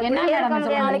சொல்றீங்க? என்ன மேடம்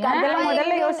சொல்றீங்க? அதெல்லாம்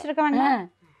முதல்ல யோசிச்சிருக்க வேண்டாம்.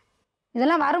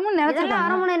 இதெல்லாம் வரும்னு நினைச்சிருக்காங்க.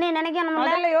 அரமணி நினைக்கணும்,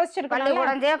 முதல்ல யோசிச்சிருக்க.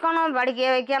 பள்ளிக்கூடம் சேர்க்கணும், படிக்க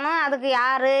வைக்கணும், அதுக்கு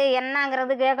யாரு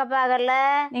என்னங்கிறது கேட்கப்பாகல.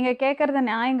 நீங்க கேட்கறது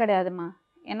நியாயம் கிடையாதுமா.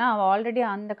 ஏன்னா அவ ஆல்ரெடி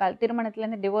அந்த திருமணத்துல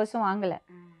இருந்து டிவோர்ஸும் வாங்கல.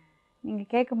 நீங்க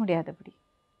கேட்க முடியாது. அப்படி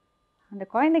அந்த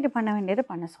குழந்தைக்கு பண்ண வேண்டியதை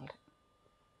பண்ண சொல்றேன்,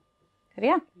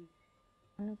 சரியா?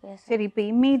 சரி, இப்போ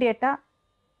இம்மீடியட்டா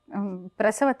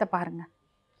பிரசவத்தை பாருங்க.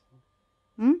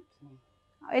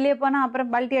 வெளியே போனா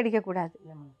அப்புறம் பல்ட்டி அடிக்கக்கூடாது,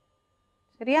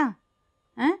 சரியா?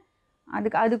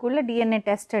 அதுக்குள்ள டிஎன்ஏ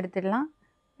டெஸ்ட் எடுத்துடலாம்.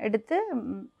 எடுத்து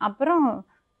அப்புறம்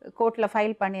கோர்ட்டில்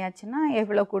ஃபைல் பண்ணியாச்சுன்னா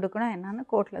எவ்வளோ கொடுக்கணும் என்னன்னு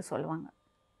கோர்ட்டில் சொல்லுவாங்க.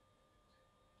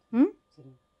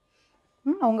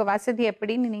 உங்கள் வசதி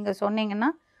எப்படின்னு நீங்கள் சொன்னீங்கன்னா,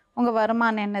 உங்கள்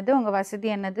வருமானம் என்னது, உங்கள் வசதி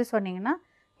என்னது சொன்னீங்கன்னா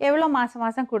எவ்வளோ மாதம்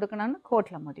மாதம் கொடுக்கணும்னு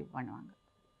கோர்ட்டில் முடிவு பண்ணுவாங்க.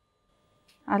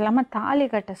 அது இல்லாமல் தாலி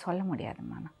கட்ட சொல்ல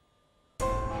முடியாதும்மா. நான்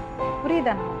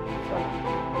புரியுதா? நான்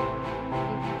சொல்லுங்கள்,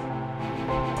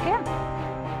 ஓகே?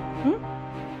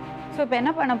 ஸோ இப்போ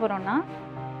என்ன பண்ண போகிறோன்னா,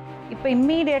 இப்போ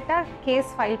இம்மீடியட்டாக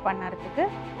கேஸ் ஃபைல் பண்ணுறதுக்கு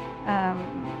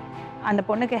அந்த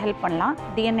பொண்ணுக்கு ஹெல்ப் பண்ணலாம்.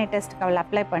 டிஎன்ஏ டெஸ்ட்டுக்கு அவள்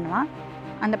அப்ளை பண்ணுவான்.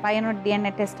 அந்த பையனோட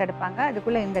டிஎன்ஏ டெஸ்ட் எடுப்பாங்க.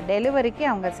 அதுக்குள்ளே இந்த டெலிவரிக்கு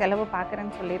அவங்க செலவு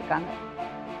பார்க்குறேன்னு சொல்லியிருக்காங்க.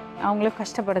 அவங்களும்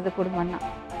கஷ்டப்படுறது குடும்பம் தான்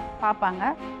பார்ப்பாங்க.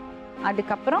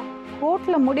 அதுக்கப்புறம்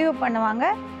கோர்ட்டில் முடிவு பண்ணுவாங்க.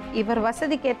 இவர்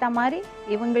வசதிக்கு ஏற்ற மாதிரி,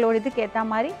 இவங்களோட இதுக்கு ஏற்ற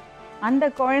மாதிரி அந்த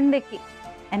குழந்தைக்கு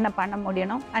என்ன பண்ண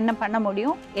முடியும், என்ன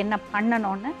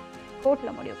பண்ணணும்னு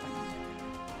கோர்ட்டில் முடிவு பண்ணுவாங்க.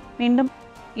 மீண்டும்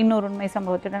இன்னொரு உண்மை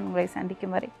சம்பவத்துடன் உங்களை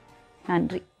சந்திக்கும் வரை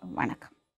நன்றி, வணக்கம்.